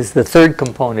 this is the third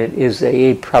component, is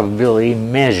a probability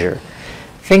measure.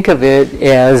 Think of it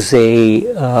as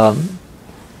a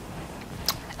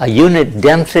unit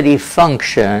density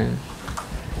function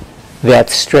that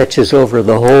stretches over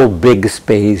the whole big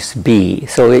space B.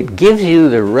 So it gives you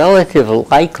the relative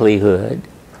likelihood,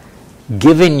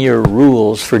 given your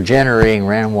rules for generating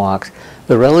random walks,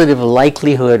 the relative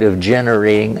likelihood of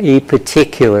generating a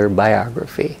particular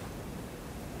biography.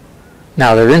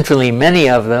 Now, there are infinitely many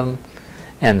of them,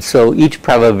 and so each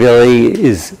probability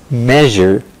is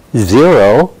measure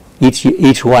 0.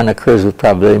 Each one occurs with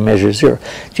probability measure 0.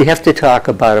 So you have to talk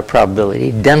about a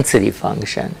probability density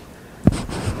function,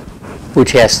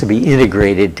 which has to be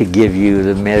integrated to give you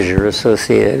the measure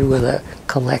associated with a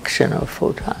collection of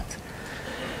photons.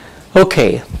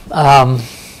 Okay,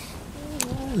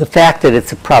 the fact that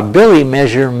it's a probability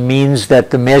measure means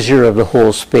that the measure of the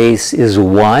whole space is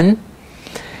 1.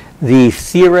 The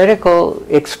theoretical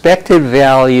expected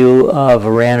value of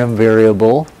a random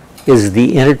variable is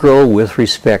the integral with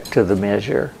respect to the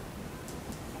measure.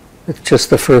 It's just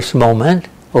the first moment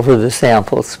over the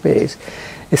sample space.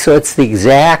 So it's the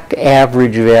exact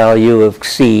average value of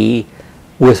C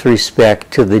with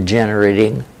respect to the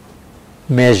generating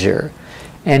measure.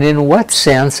 And in what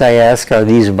sense, I ask, are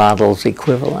these models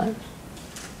equivalent?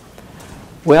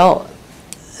 Well,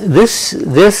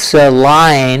 this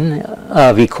line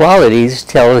of equalities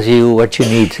tells you what you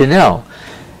need to know.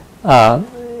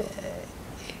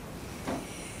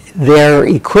 They're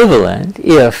equivalent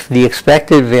if the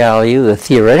expected value, the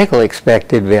theoretical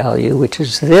expected value, which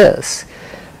is this,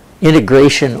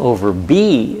 integration over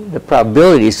B, the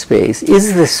probability space,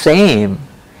 is the same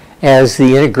as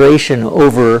the integration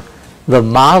over the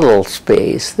model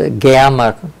space, the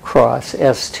gamma cross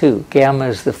S2. Gamma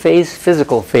is the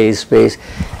physical phase space.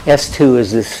 S2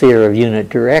 is the sphere of unit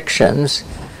directions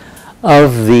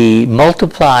of the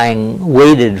multiplying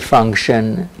weighted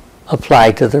function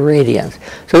applied to the radiance.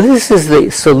 So this is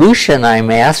the solution I'm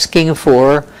asking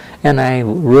for, and I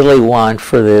really want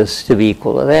for this to be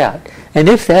equal to that. And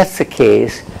if that's the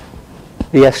case,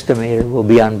 the estimator will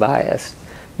be unbiased.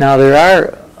 Now, there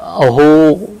are a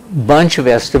whole bunch of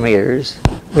estimators,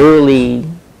 early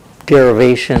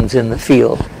derivations in the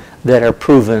field, that are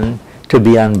proven to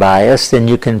be unbiased, and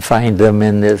you can find them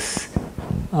in this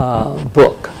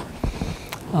book.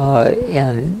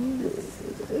 And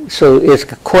so it's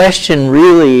a question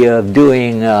really of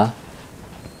doing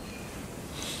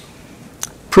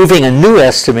proving a new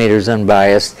estimator is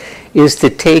unbiased is to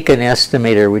take an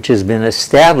estimator which has been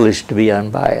established to be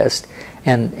unbiased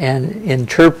and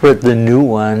interpret the new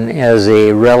one as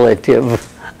a relative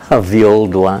of the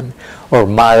old one, or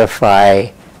modify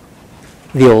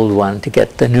the old one to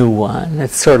get the new one.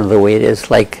 That's sort of the way it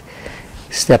is, like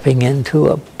stepping into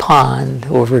a pond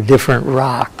over different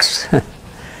rocks.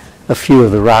 A few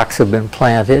of the rocks have been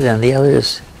planted, and the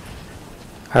others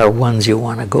are ones you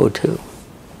want to go to.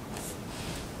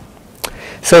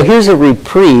 So here's a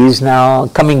reprise now,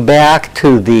 coming back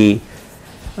to the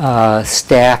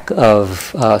stack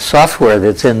of software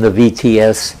that's in the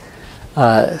VTS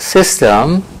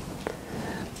system.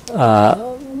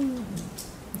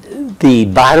 The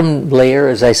bottom layer,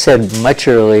 as I said much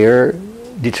earlier,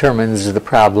 determines the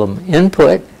problem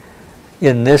input.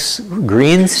 In this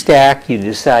green stack, you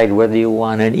decide whether you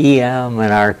want an EM, an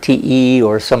RTE,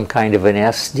 or some kind of an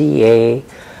SDA,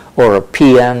 or a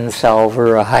PN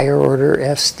solver, a higher order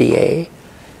SDA.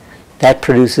 That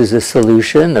produces a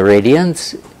solution, the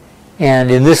radiance.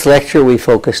 And in this lecture, we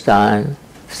focused on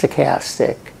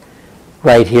stochastic,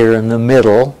 right here in the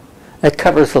middle. That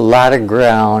covers a lot of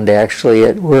ground, actually.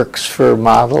 It works for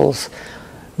models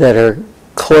that are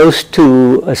close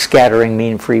to a scattering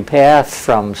mean free path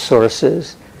from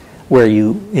sources, where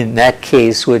you, in that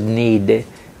case, would need to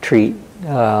treat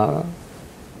other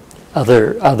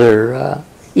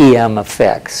EM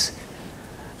effects,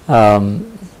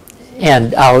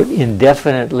 and out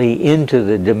indefinitely into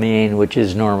the domain which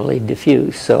is normally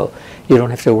diffuse. So you don't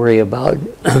have to worry about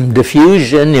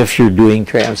diffusion if you're doing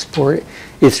transport.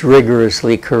 It's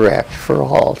rigorously correct for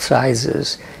all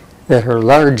sizes that are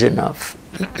large enough.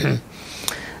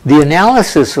 The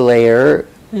analysis layer,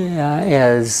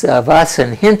 as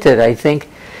Vasan hinted, I think,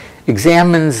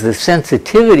 examines the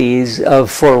sensitivities of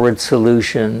forward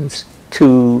solutions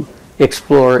to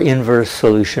explore inverse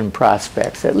solution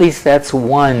prospects. At least that's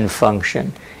one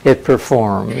function it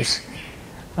performs.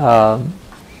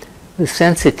 The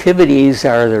sensitivities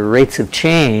are the rates of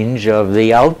change of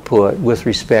the output with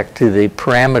respect to the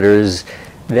parameters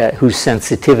whose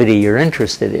sensitivity you're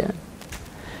interested in.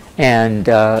 And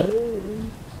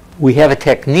we have a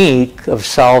technique of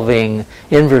solving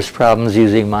inverse problems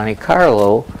using Monte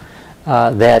Carlo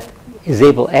that is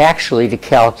able actually to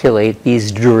calculate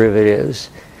these derivatives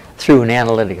through an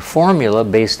analytic formula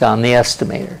based on the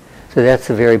estimator. So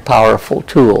that's a very powerful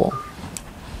tool.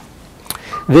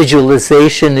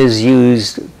 Visualization is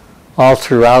used all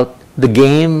throughout the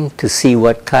game to see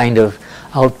what kind of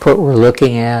output we're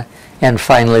looking at. And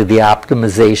finally, the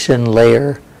optimization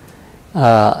layer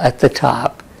at the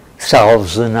top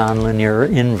solves the nonlinear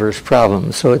inverse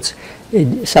problem. So it's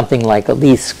something like a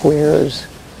least squares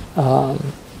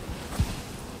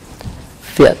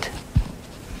fit.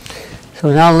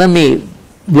 So now let me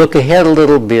look ahead a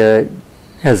little bit,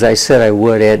 as I said I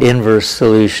would, at inverse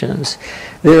solutions.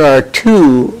 There are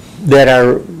two that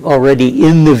are already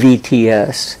in the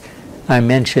VTS. I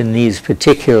mentioned these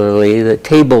particularly. The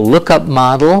table lookup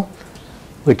model,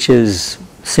 which is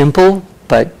simple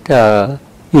but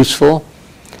useful.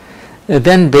 And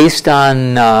then based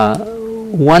on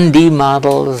 1D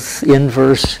models,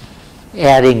 inverse,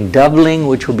 adding doubling,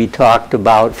 which will be talked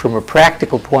about from a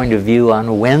practical point of view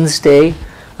on Wednesday.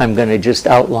 I'm going to just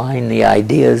outline the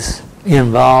ideas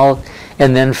involved.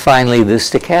 And then finally, the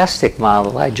stochastic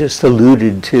model I just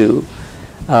alluded to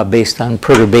based on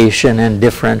perturbation and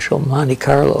differential Monte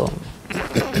Carlo.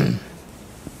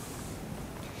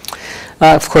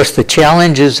 Of course, the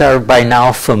challenges are by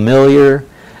now familiar.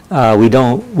 We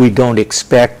don't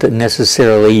expect a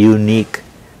necessarily unique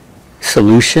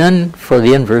solution for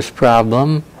the inverse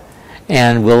problem,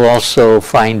 and we'll also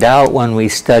find out when we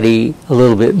study a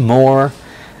little bit more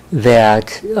that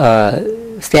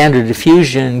standard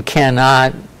diffusion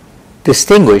cannot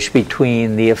distinguish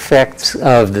between the effects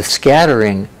of the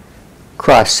scattering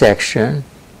cross-section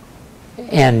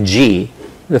and G,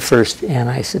 the first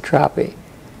anisotropy.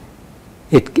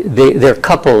 They're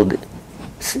coupled,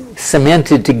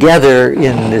 cemented together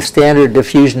in the standard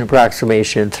diffusion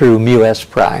approximation through mu s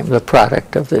prime, the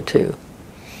product of the two.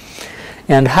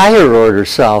 And higher order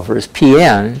solvers,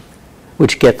 Pn,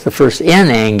 which get the first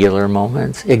n angular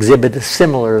moments, exhibit a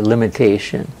similar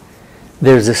limitation.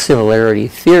 There's a similarity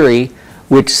theory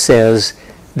which says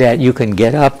that you can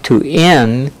get up to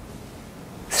n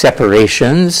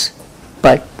separations,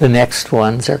 but the next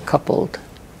ones are coupled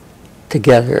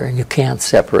together and you can't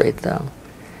separate them.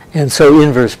 And so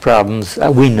inverse problems,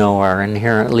 we know, are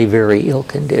inherently very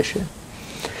ill-conditioned.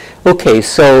 Okay,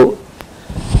 so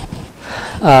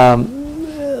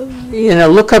in a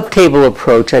lookup table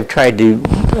approach, I've tried to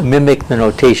mimic the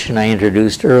notation I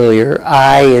introduced earlier.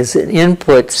 I is an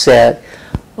input set,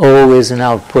 O is an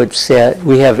output set.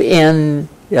 We have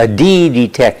D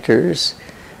detectors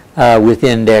with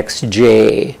index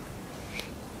J.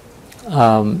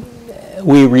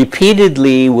 We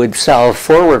repeatedly would solve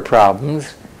forward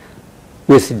problems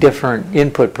with different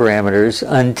input parameters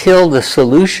until the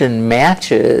solution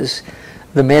matches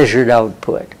the measured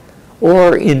output,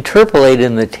 or interpolate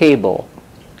in the table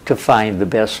to find the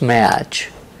best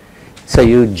match. So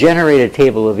you generate a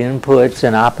table of inputs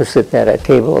and opposite that a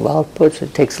table of outputs.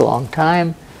 It takes a long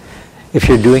time if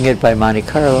you're doing it by Monte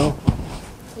Carlo,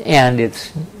 and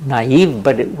it's naive,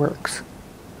 but it works.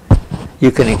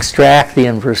 You can extract the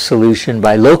inverse solution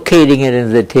by locating it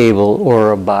in the table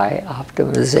or by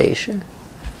optimization.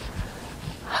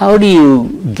 How do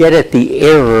you get at the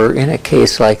error in a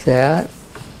case like that?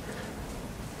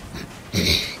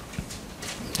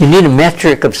 You need a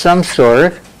metric of some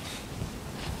sort,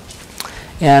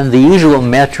 and the usual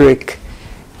metric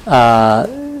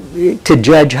to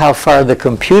judge how far the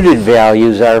computed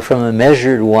values are from the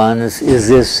measured ones is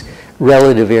this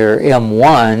relative error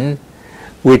M1,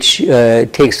 which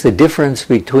takes the difference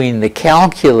between the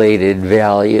calculated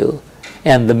value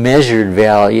and the measured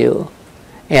value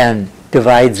and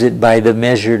divides it by the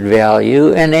measured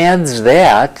value and adds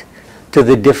that to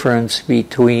the difference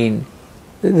between,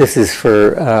 this is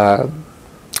for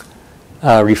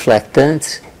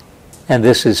reflectance and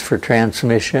this is for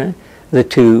transmission, the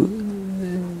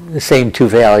same two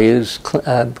values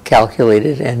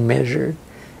calculated and measured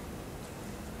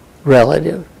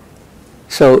relative.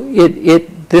 So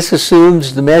this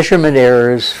assumes the measurement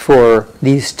errors for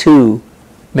these two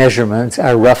measurements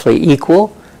are roughly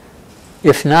equal.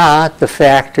 If not, the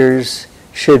factors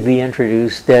should be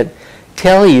introduced that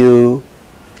tell you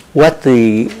what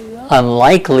the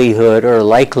unlikelihood or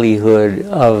likelihood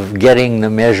of getting the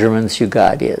measurements you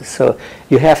got is. So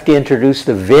you have to introduce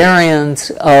the variance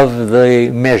of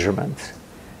the measurements,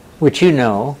 which you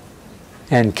know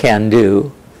and can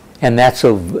do, and that's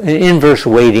an inverse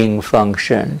weighting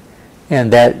function,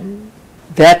 and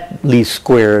that least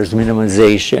squares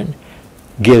minimization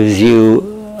gives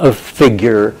you a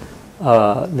figure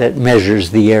that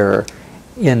measures the error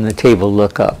in the table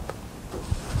lookup.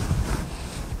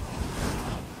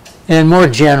 And more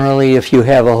generally, if you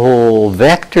have a whole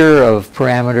vector of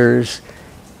parameters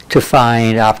to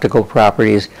find optical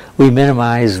properties, we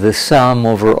minimize the sum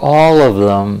over all of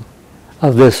them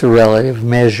of this relative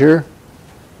measure,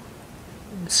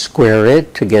 square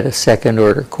it to get a second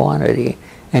order quantity,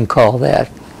 and call that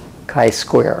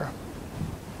chi-square.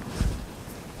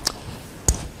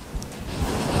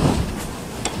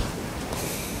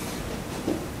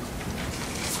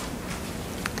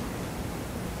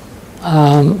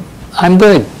 I'm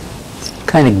going to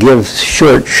kind of give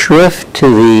short shrift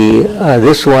to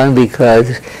this one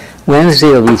because Wednesday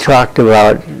will be talked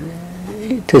about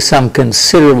to some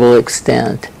considerable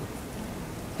extent,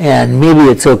 and maybe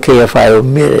it's okay if I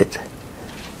omit it.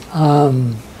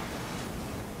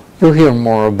 You'll hear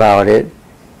more about it,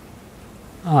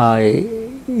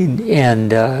 and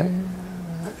there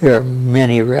are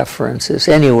many references.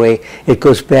 Anyway, it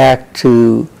goes back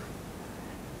to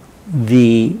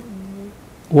the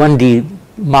 1D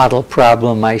model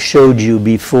problem I showed you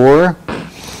before.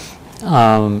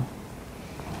 And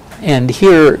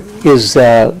here is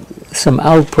some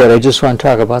output. I just want to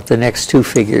talk about the next two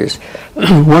figures.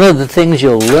 One of the things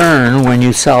you'll learn when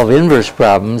you solve inverse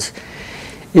problems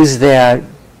is that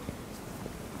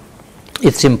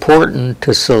it's important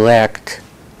to select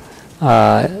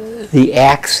the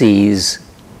axes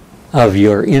of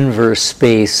your inverse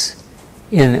space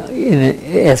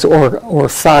as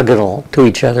orthogonal to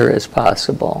each other as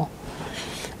possible.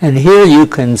 And here you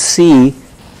can see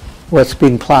what's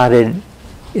being plotted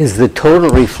is the total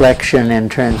reflection and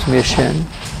transmission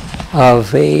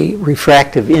of a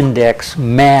refractive index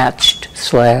matched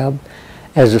slab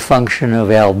as a function of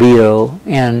albedo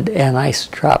and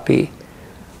anisotropy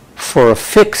for a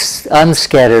fixed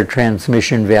unscattered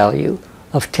transmission value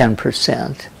of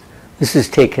 10%. This is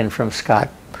taken from Scott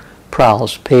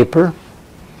Prowl's paper.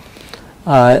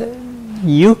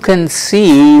 You can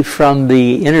see from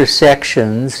the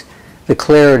intersections the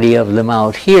clarity of them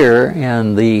out here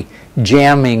and the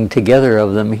jamming together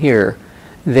of them here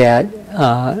that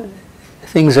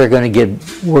things are going to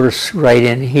get worse right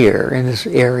in here in this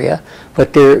area,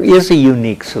 but there is a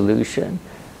unique solution.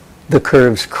 The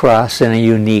curves cross in a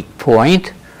unique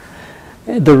point.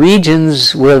 The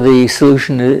regions where the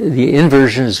solution, the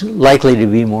inversion is likely to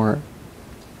be more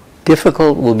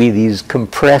difficult will be these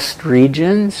compressed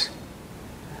regions.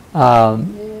 And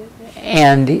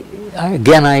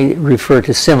again, I refer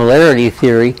to similarity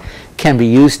theory, can be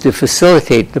used to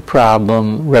facilitate the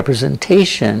problem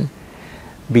representation,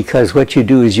 because what you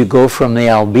do is you go from the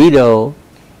albedo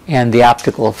and the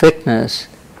optical thickness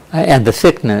and the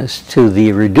thickness to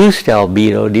the reduced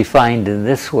albedo defined in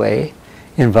this way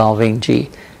involving G,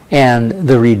 and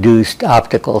the reduced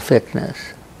optical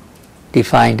thickness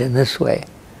defined in this way.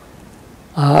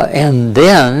 And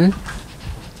then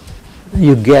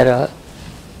you get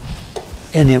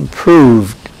an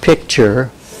improved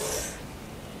picture.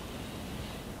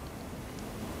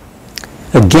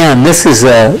 Again, this is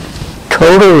a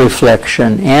total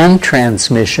reflection and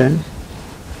transmission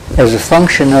as a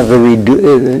function of the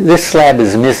this slab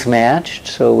is mismatched,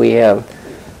 so we have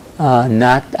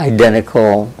not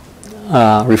identical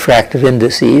refractive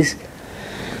indices.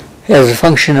 As a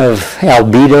function of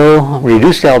albedo,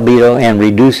 reduced albedo, and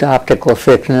reduced optical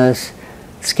thickness,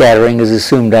 scattering is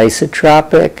assumed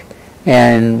isotropic,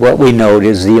 and what we note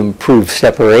is the improved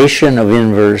separation of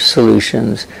inverse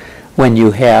solutions when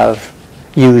you have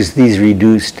used these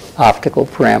reduced optical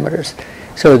parameters.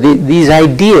 So these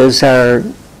ideas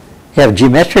have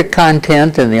geometric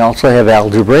content, and they also have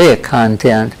algebraic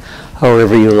content,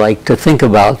 however you like to think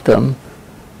about them.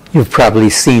 You've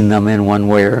probably seen them in one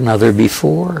way or another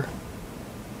before.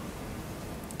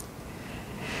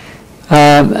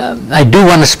 I do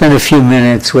want to spend a few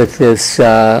minutes with this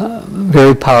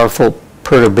very powerful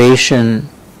perturbation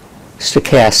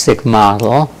stochastic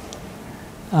model.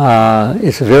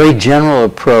 It's a very general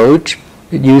approach.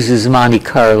 It uses Monte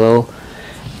Carlo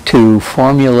to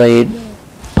formulate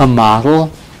a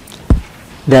model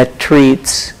that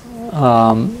treats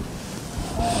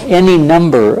any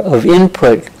number of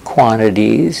input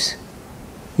quantities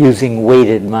using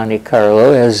weighted Monte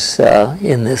Carlo, as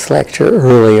in this lecture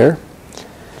earlier.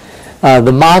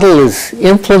 The model is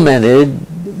implemented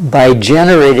by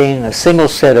generating a single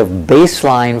set of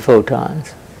baseline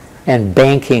photons and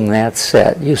banking that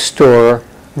set. You store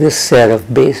this set of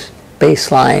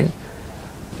baseline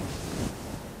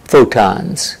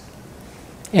photons,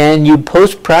 and you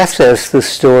post-process the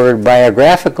stored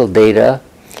biographical data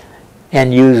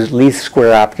and use least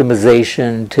square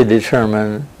optimization to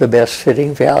determine the best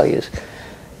fitting values.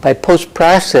 By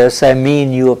post-process, I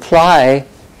mean you apply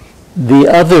the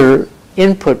other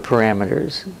input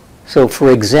parameters. So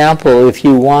for example, if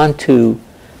you want to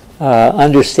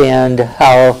understand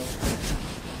how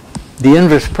the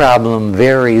inverse problem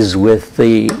varies with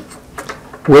the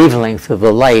wavelength of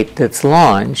the light that's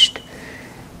launched,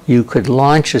 you could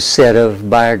launch a set of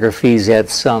biographies at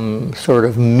some sort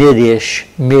of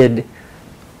mid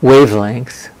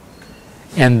wavelength,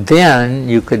 and then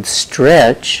you could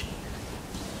stretch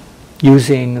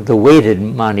using the weighted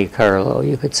Monte Carlo.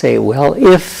 You could say, well,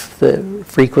 if the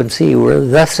frequency were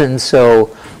thus and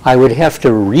so, I would have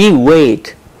to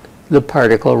re-weight the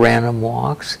particle random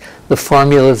walks. The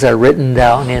formulas are written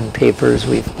down in papers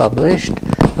we've published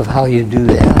of how you do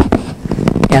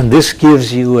that. And this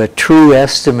gives you a true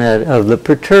estimate of the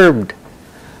perturbed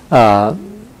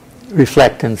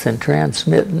reflectance and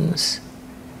transmittance.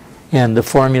 And the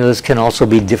formulas can also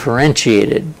be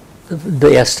differentiated, the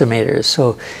estimators.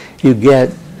 So you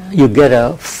get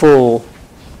a full,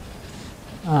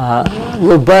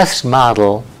 robust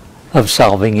model of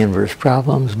solving inverse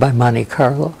problems by Monte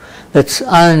Carlo that's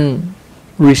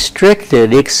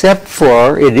unrestricted, except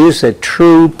for it is a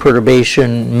true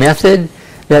perturbation method.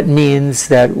 That means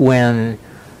that when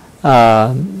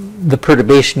the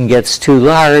perturbation gets too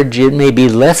large, it may be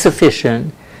less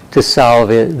efficient to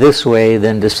solve it this way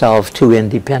than to solve two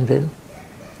independent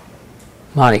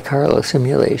Monte Carlo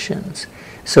simulations.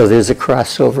 So there's a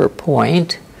crossover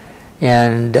point,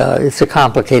 and it's a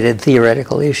complicated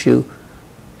theoretical issue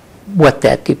what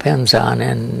that depends on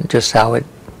and just how it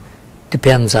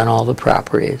depends on all the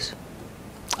properties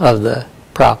of the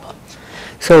problem.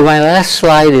 So my last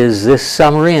slide is this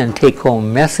summary and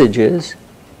take-home messages.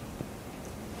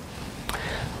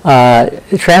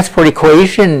 The transport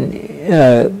equation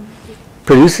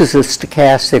produces a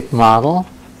stochastic model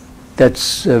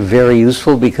that's very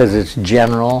useful because it's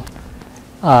general,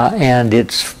 and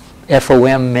its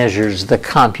FOM measures the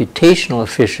computational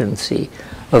efficiency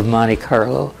of Monte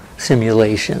Carlo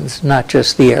simulations, not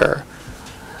just the error.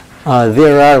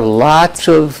 There are lots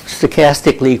of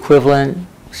stochastically equivalent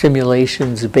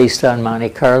simulations based on Monte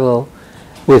Carlo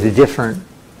with different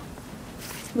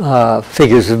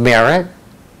figures of merit.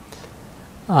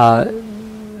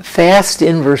 Fast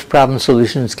inverse problem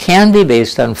solutions can be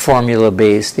based on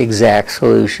formula-based exact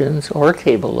solutions or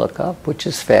table lookup, which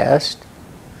is fast.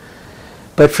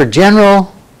 But for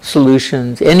general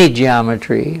solutions, any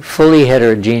geometry, fully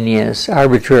heterogeneous,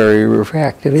 arbitrary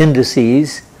refractive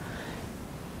indices,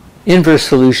 inverse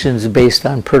solutions based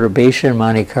on perturbation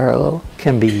Monte Carlo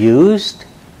can be used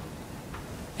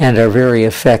and are very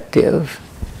effective.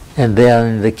 And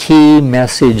then the key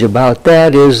message about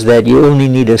that is that you only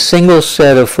need a single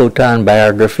set of photon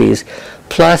biographies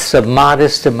plus a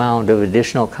modest amount of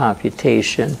additional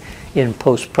computation in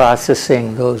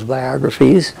post-processing those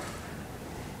biographies.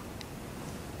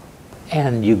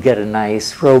 And you get a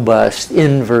nice, robust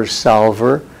inverse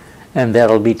solver, and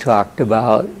that'll be talked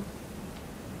about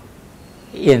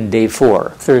in day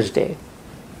 4, Thursday.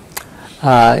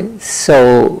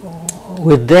 So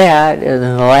with that, and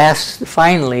then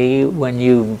finally, when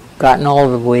you've gotten all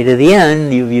the way to the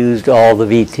end, you've used all the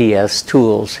VTS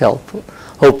tools,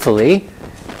 hopefully,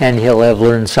 and he'll have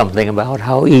learned something about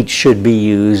how each should be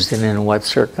used and in what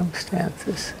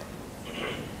circumstances.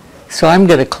 So I'm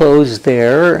going to close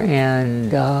there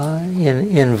and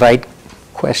invite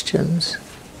questions.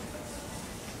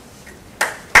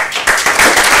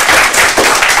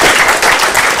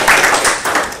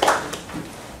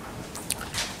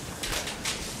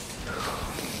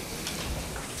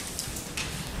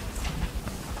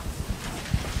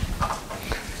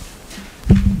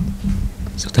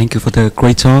 So thank you for the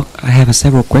great talk. I have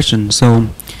several questions. So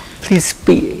please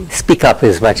speak up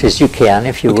as much as you can,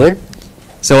 if you would.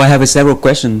 So I have several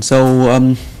questions. So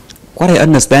what I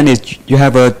understand is you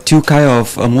have two kind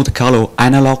of Monte Carlo: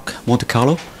 analog Monte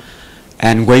Carlo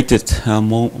and weighted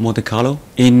Monte Carlo.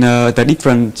 In the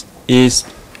difference is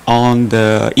in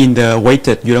the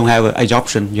weighted you don't have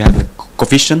adsorption, you have a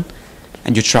coefficient,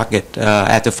 and you track it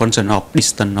as a function of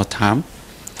distance or time.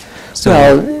 So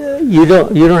well, you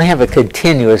don't have a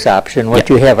continuous option. What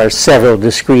you have are several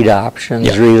discrete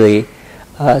options, really.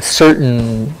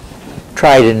 Certain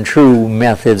tried and true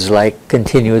methods like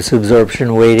continuous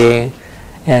absorption weighting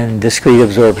and discrete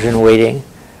absorption weighting.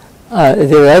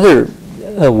 There are other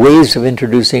ways of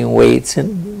introducing weights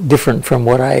different from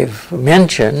what I've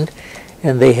mentioned,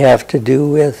 and they have to do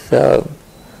with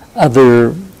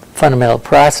other fundamental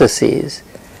processes.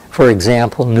 For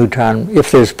example,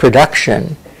 if there's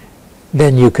production,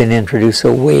 then you can introduce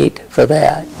a weight for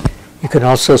that. You can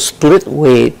also split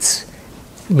weights,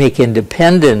 make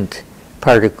independent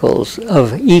particles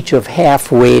of each of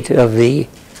half weight of the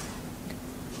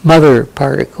mother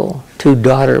particle, two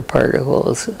daughter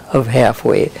particles of half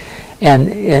weight.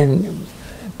 and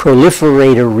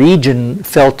proliferate a region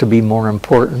felt to be more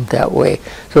important that way.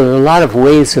 So there are a lot of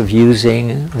ways of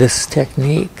using this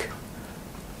technique.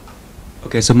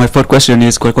 Okay, so my first question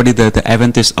is what is the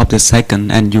advantage of the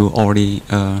second, and you already...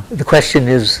 The question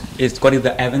is what is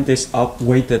the advantage of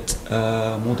weighted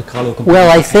Monte Carlo? Well,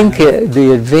 I think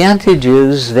the advantage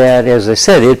is that, as I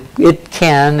said, it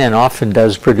can and often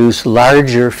does produce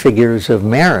larger figures of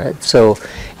merit. So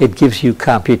it gives you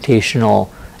computational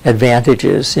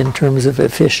advantages in terms of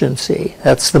efficiency.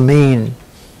 That's the main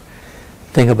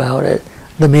thing about it,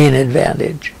 the main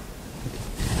advantage.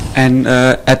 And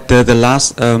at the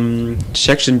last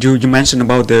section, you mentioned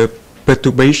about the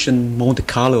perturbation Monte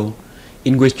Carlo,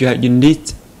 in which you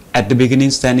need at the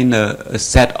beginning sending a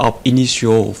set of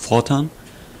initial photon,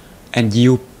 and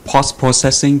you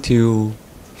post-processing to.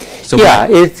 So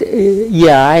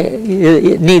yeah,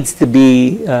 it needs to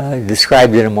be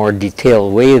described in a more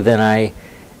detailed way than I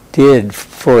did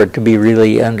for it to be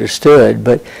really understood.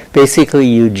 But basically,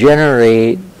 you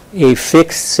generate a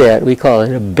fixed set, we call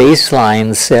it a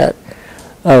baseline set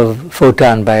of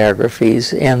photon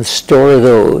biographies, and store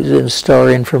those and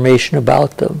store information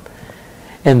about them.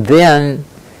 And then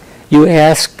you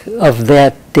ask of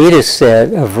that data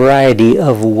set a variety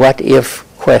of what-if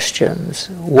questions.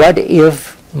 What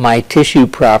if my tissue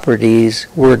properties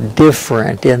were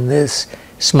different in this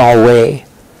small way?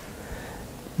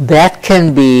 That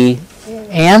can be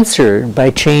answered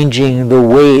by changing the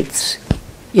weights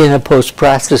in a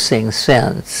post-processing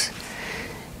sense.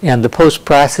 And the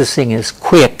post-processing is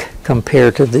quick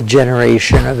compared to the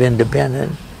generation of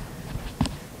independent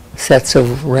sets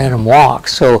of random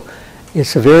walks. So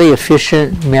it's a very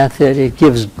efficient method. It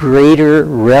gives greater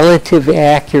relative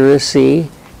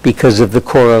accuracy because of the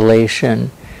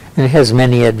correlation, and it has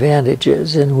many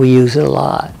advantages, and we use it a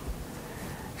lot.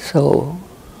 So,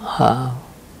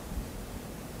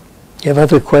 you have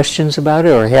other questions about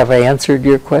it, or have I answered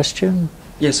your question?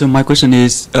 Yeah, so my question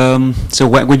is, so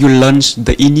when you launch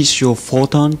the initial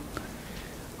photon,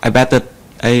 I bet that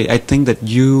I think that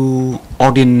you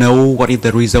already know what is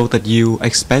the result that you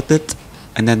expected,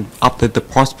 and then after the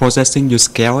post-processing, you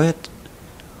scale it?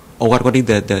 Or what is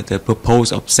the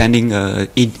purpose of sending an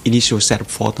initial set of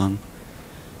photon?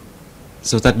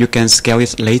 So that you can scale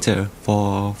it later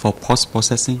for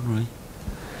post-processing,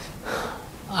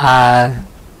 right?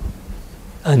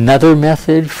 Another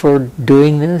method for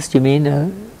doing this, do you mean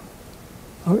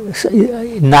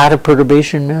not a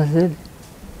perturbation method?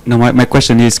 No, my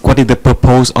question is, what is the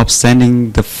purpose of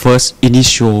sending the first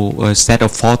initial set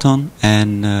of photon,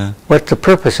 and what's the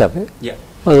purpose of it? Yeah.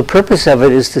 Well, the purpose of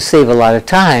it is to save a lot of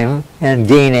time and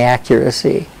gain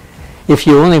accuracy. If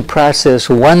you only process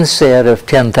one set of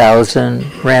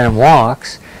 10,000 random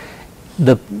walks,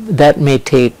 that may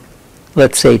take,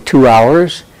 let's say, 2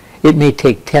 hours. It may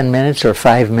take 10 minutes or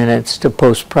 5 minutes to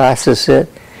post-process it.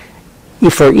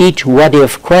 For each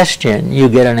what-if question, you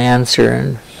get an answer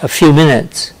in a few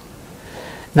minutes.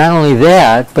 Not only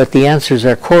that, but the answers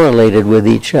are correlated with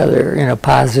each other in a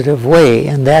positive way,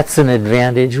 and that's an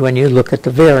advantage when you look at the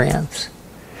variance.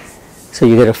 So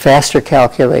you get a faster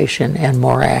calculation and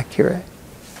more accurate.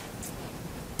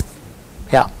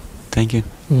 Yeah. Thank you.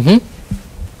 Mm-hmm.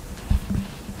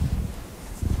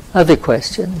 Other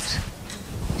questions?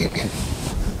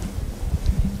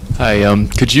 Hi,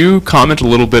 could you comment a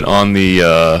little bit on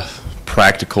the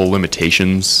practical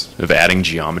limitations of adding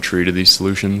geometry to these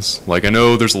solutions? Like, I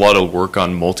know there's a lot of work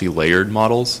on multi-layered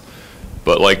models,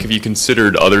 but like, have you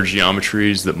considered other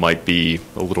geometries that might be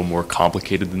a little more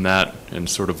complicated than that, and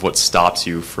sort of what stops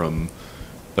you from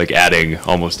like adding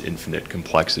almost infinite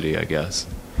complexity, I guess?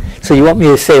 So you want me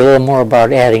to say a little more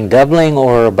about adding doubling,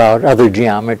 or about other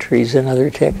geometries and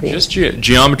other techniques? Just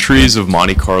geometries of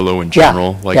Monte Carlo in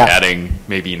general, like yeah. adding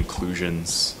maybe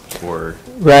inclusions or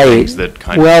right. things that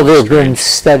kind well, of... Well, there have been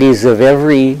studies of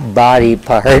every body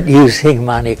part using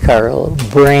Monte Carlo.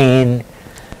 Brain,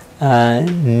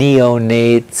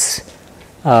 neonates,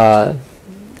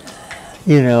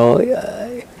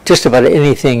 just about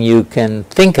anything you can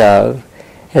think of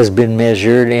has been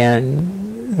measured,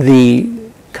 and the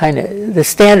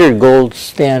standard gold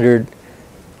standard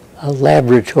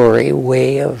laboratory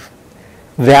way of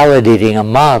validating a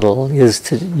model is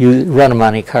to run a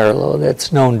Monte Carlo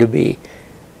that's known to be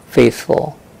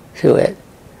faithful to it.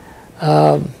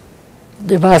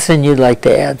 Devasan, you'd like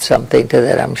to add something to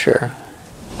that, I'm sure.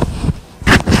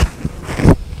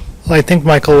 Well, I think,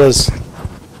 Michael,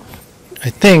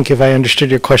 if I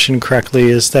understood your question correctly,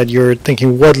 is that you're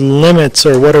thinking what limits,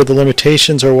 or what are the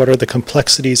limitations, or what are the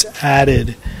complexities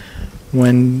added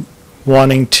when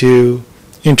wanting to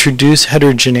introduce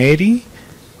heterogeneity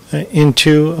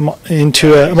into a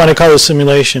Monte Carlo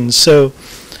simulation. So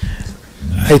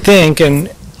I think, and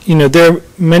there are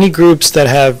many groups that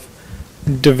have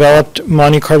developed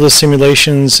Monte Carlo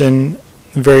simulations in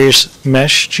various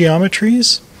mesh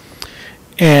geometries,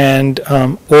 and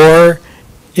or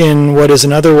in what is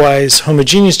an otherwise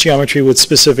homogeneous geometry with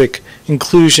specific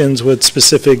inclusions with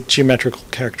specific geometrical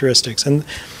characteristics. And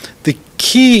the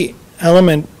key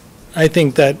element, I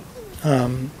think, that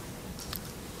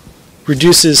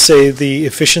reduces, say, the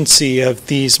efficiency of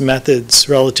these methods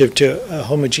relative to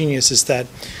homogeneous is that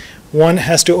one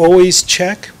has to always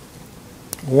check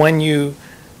when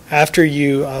after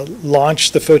you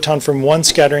launch the photon from one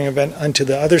scattering event onto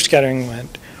the other scattering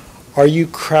event, are you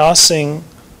crossing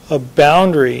a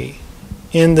boundary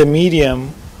in the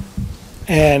medium?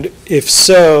 And if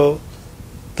so,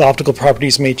 the optical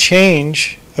properties may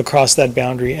change across that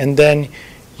boundary, and then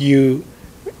you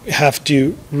have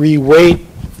to reweight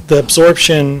the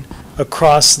absorption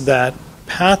across that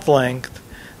path length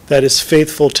that is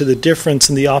faithful to the difference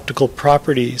in the optical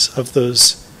properties of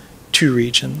those two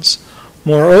regions.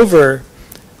 Moreover,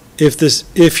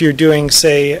 if you're doing,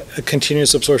 say, a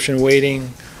continuous absorption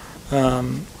weighting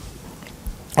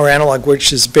or analog,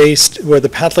 which is where the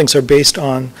path lengths are based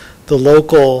on the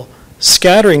local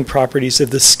scattering properties, if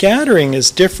the scattering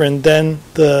is different, then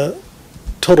the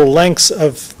total lengths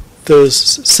of those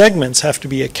segments have to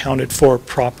be accounted for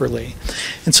properly.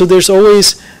 And so there's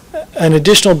always an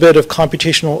additional bit of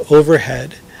computational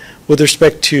overhead with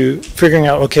respect to figuring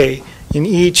out, okay, in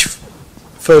each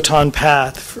photon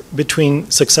path between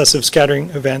successive scattering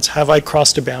events, have I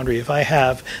crossed a boundary? If I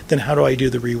have, then how do I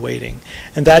do the reweighting?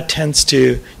 And that tends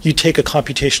to, you take a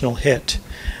computational hit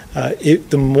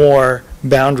the more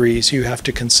boundaries you have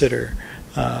to consider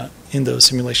in those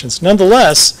simulations.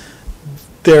 Nonetheless,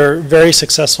 they're very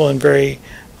successful and very,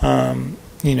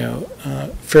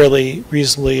 fairly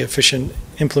reasonably efficient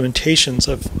implementations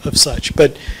of such.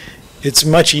 But it's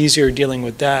much easier dealing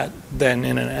with that than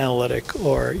in an analytic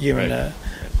or even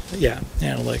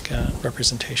analytic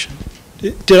representation.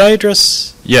 Did I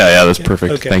address? Yeah, that's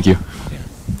perfect. Okay. Thank you.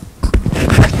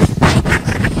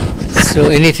 So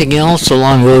anything else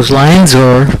along those lines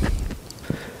or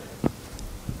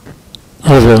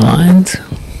other lines?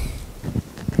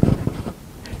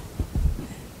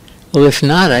 Well, if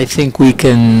not, I think we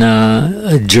can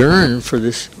adjourn for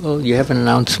this. Oh, you have an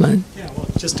announcement? Yeah, well,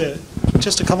 just a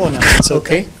couple of announcements.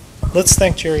 Okay. Let's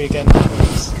thank Jerry again.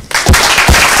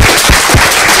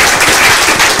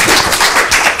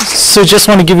 So just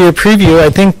want to give you a preview. I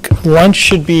think lunch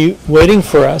should be waiting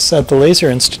for us at the Laser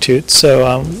Institute.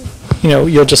 So,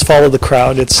 you'll just follow the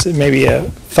crowd. It's maybe a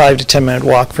 5 to 10 minute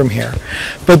walk from here.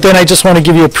 But then I just want to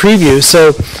give you a preview.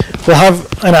 So we'll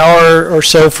have an hour or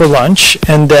so for lunch,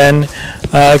 and then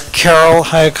Carol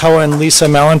Hayakawa and Lisa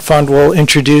Malenfant will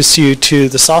introduce you to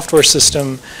the software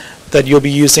system that you'll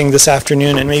be using this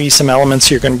afternoon, and maybe some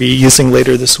elements you're going to be using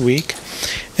later this week.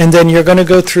 And then you're going to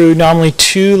go through nominally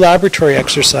 2 laboratory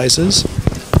exercises.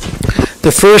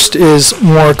 The first is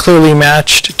more clearly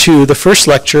matched to the first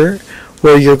lecture,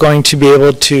 where you're going to be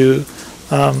able to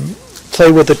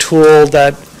play with a tool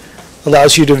that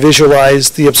allows you to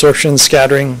visualize the absorption and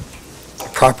scattering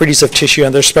properties of tissue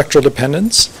and their spectral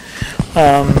dependence.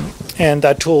 And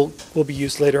that tool will be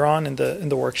used later on in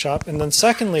the workshop. And then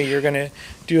secondly, you're going to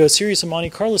do a series of Monte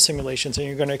Carlo simulations, and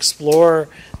you're going to explore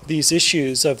these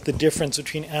issues of the difference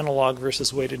between analog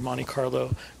versus weighted Monte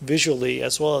Carlo visually,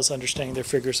 as well as understanding their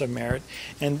figures of merit.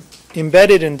 And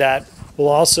embedded in that will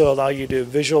also allow you to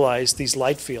visualize these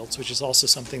light fields, which is also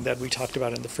something that we talked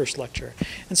about in the first lecture.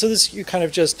 And so this, you kind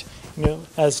of just,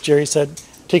 as Jerry said,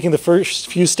 taking the first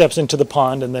few steps into the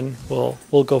pond, and then we'll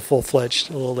go full-fledged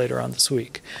a little later on this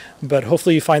week. But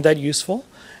hopefully you find that useful,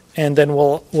 and then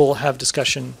we'll have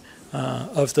discussion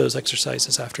of those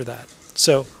exercises after that.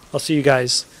 So I'll see you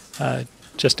guys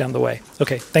just down the way.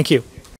 Okay, thank you.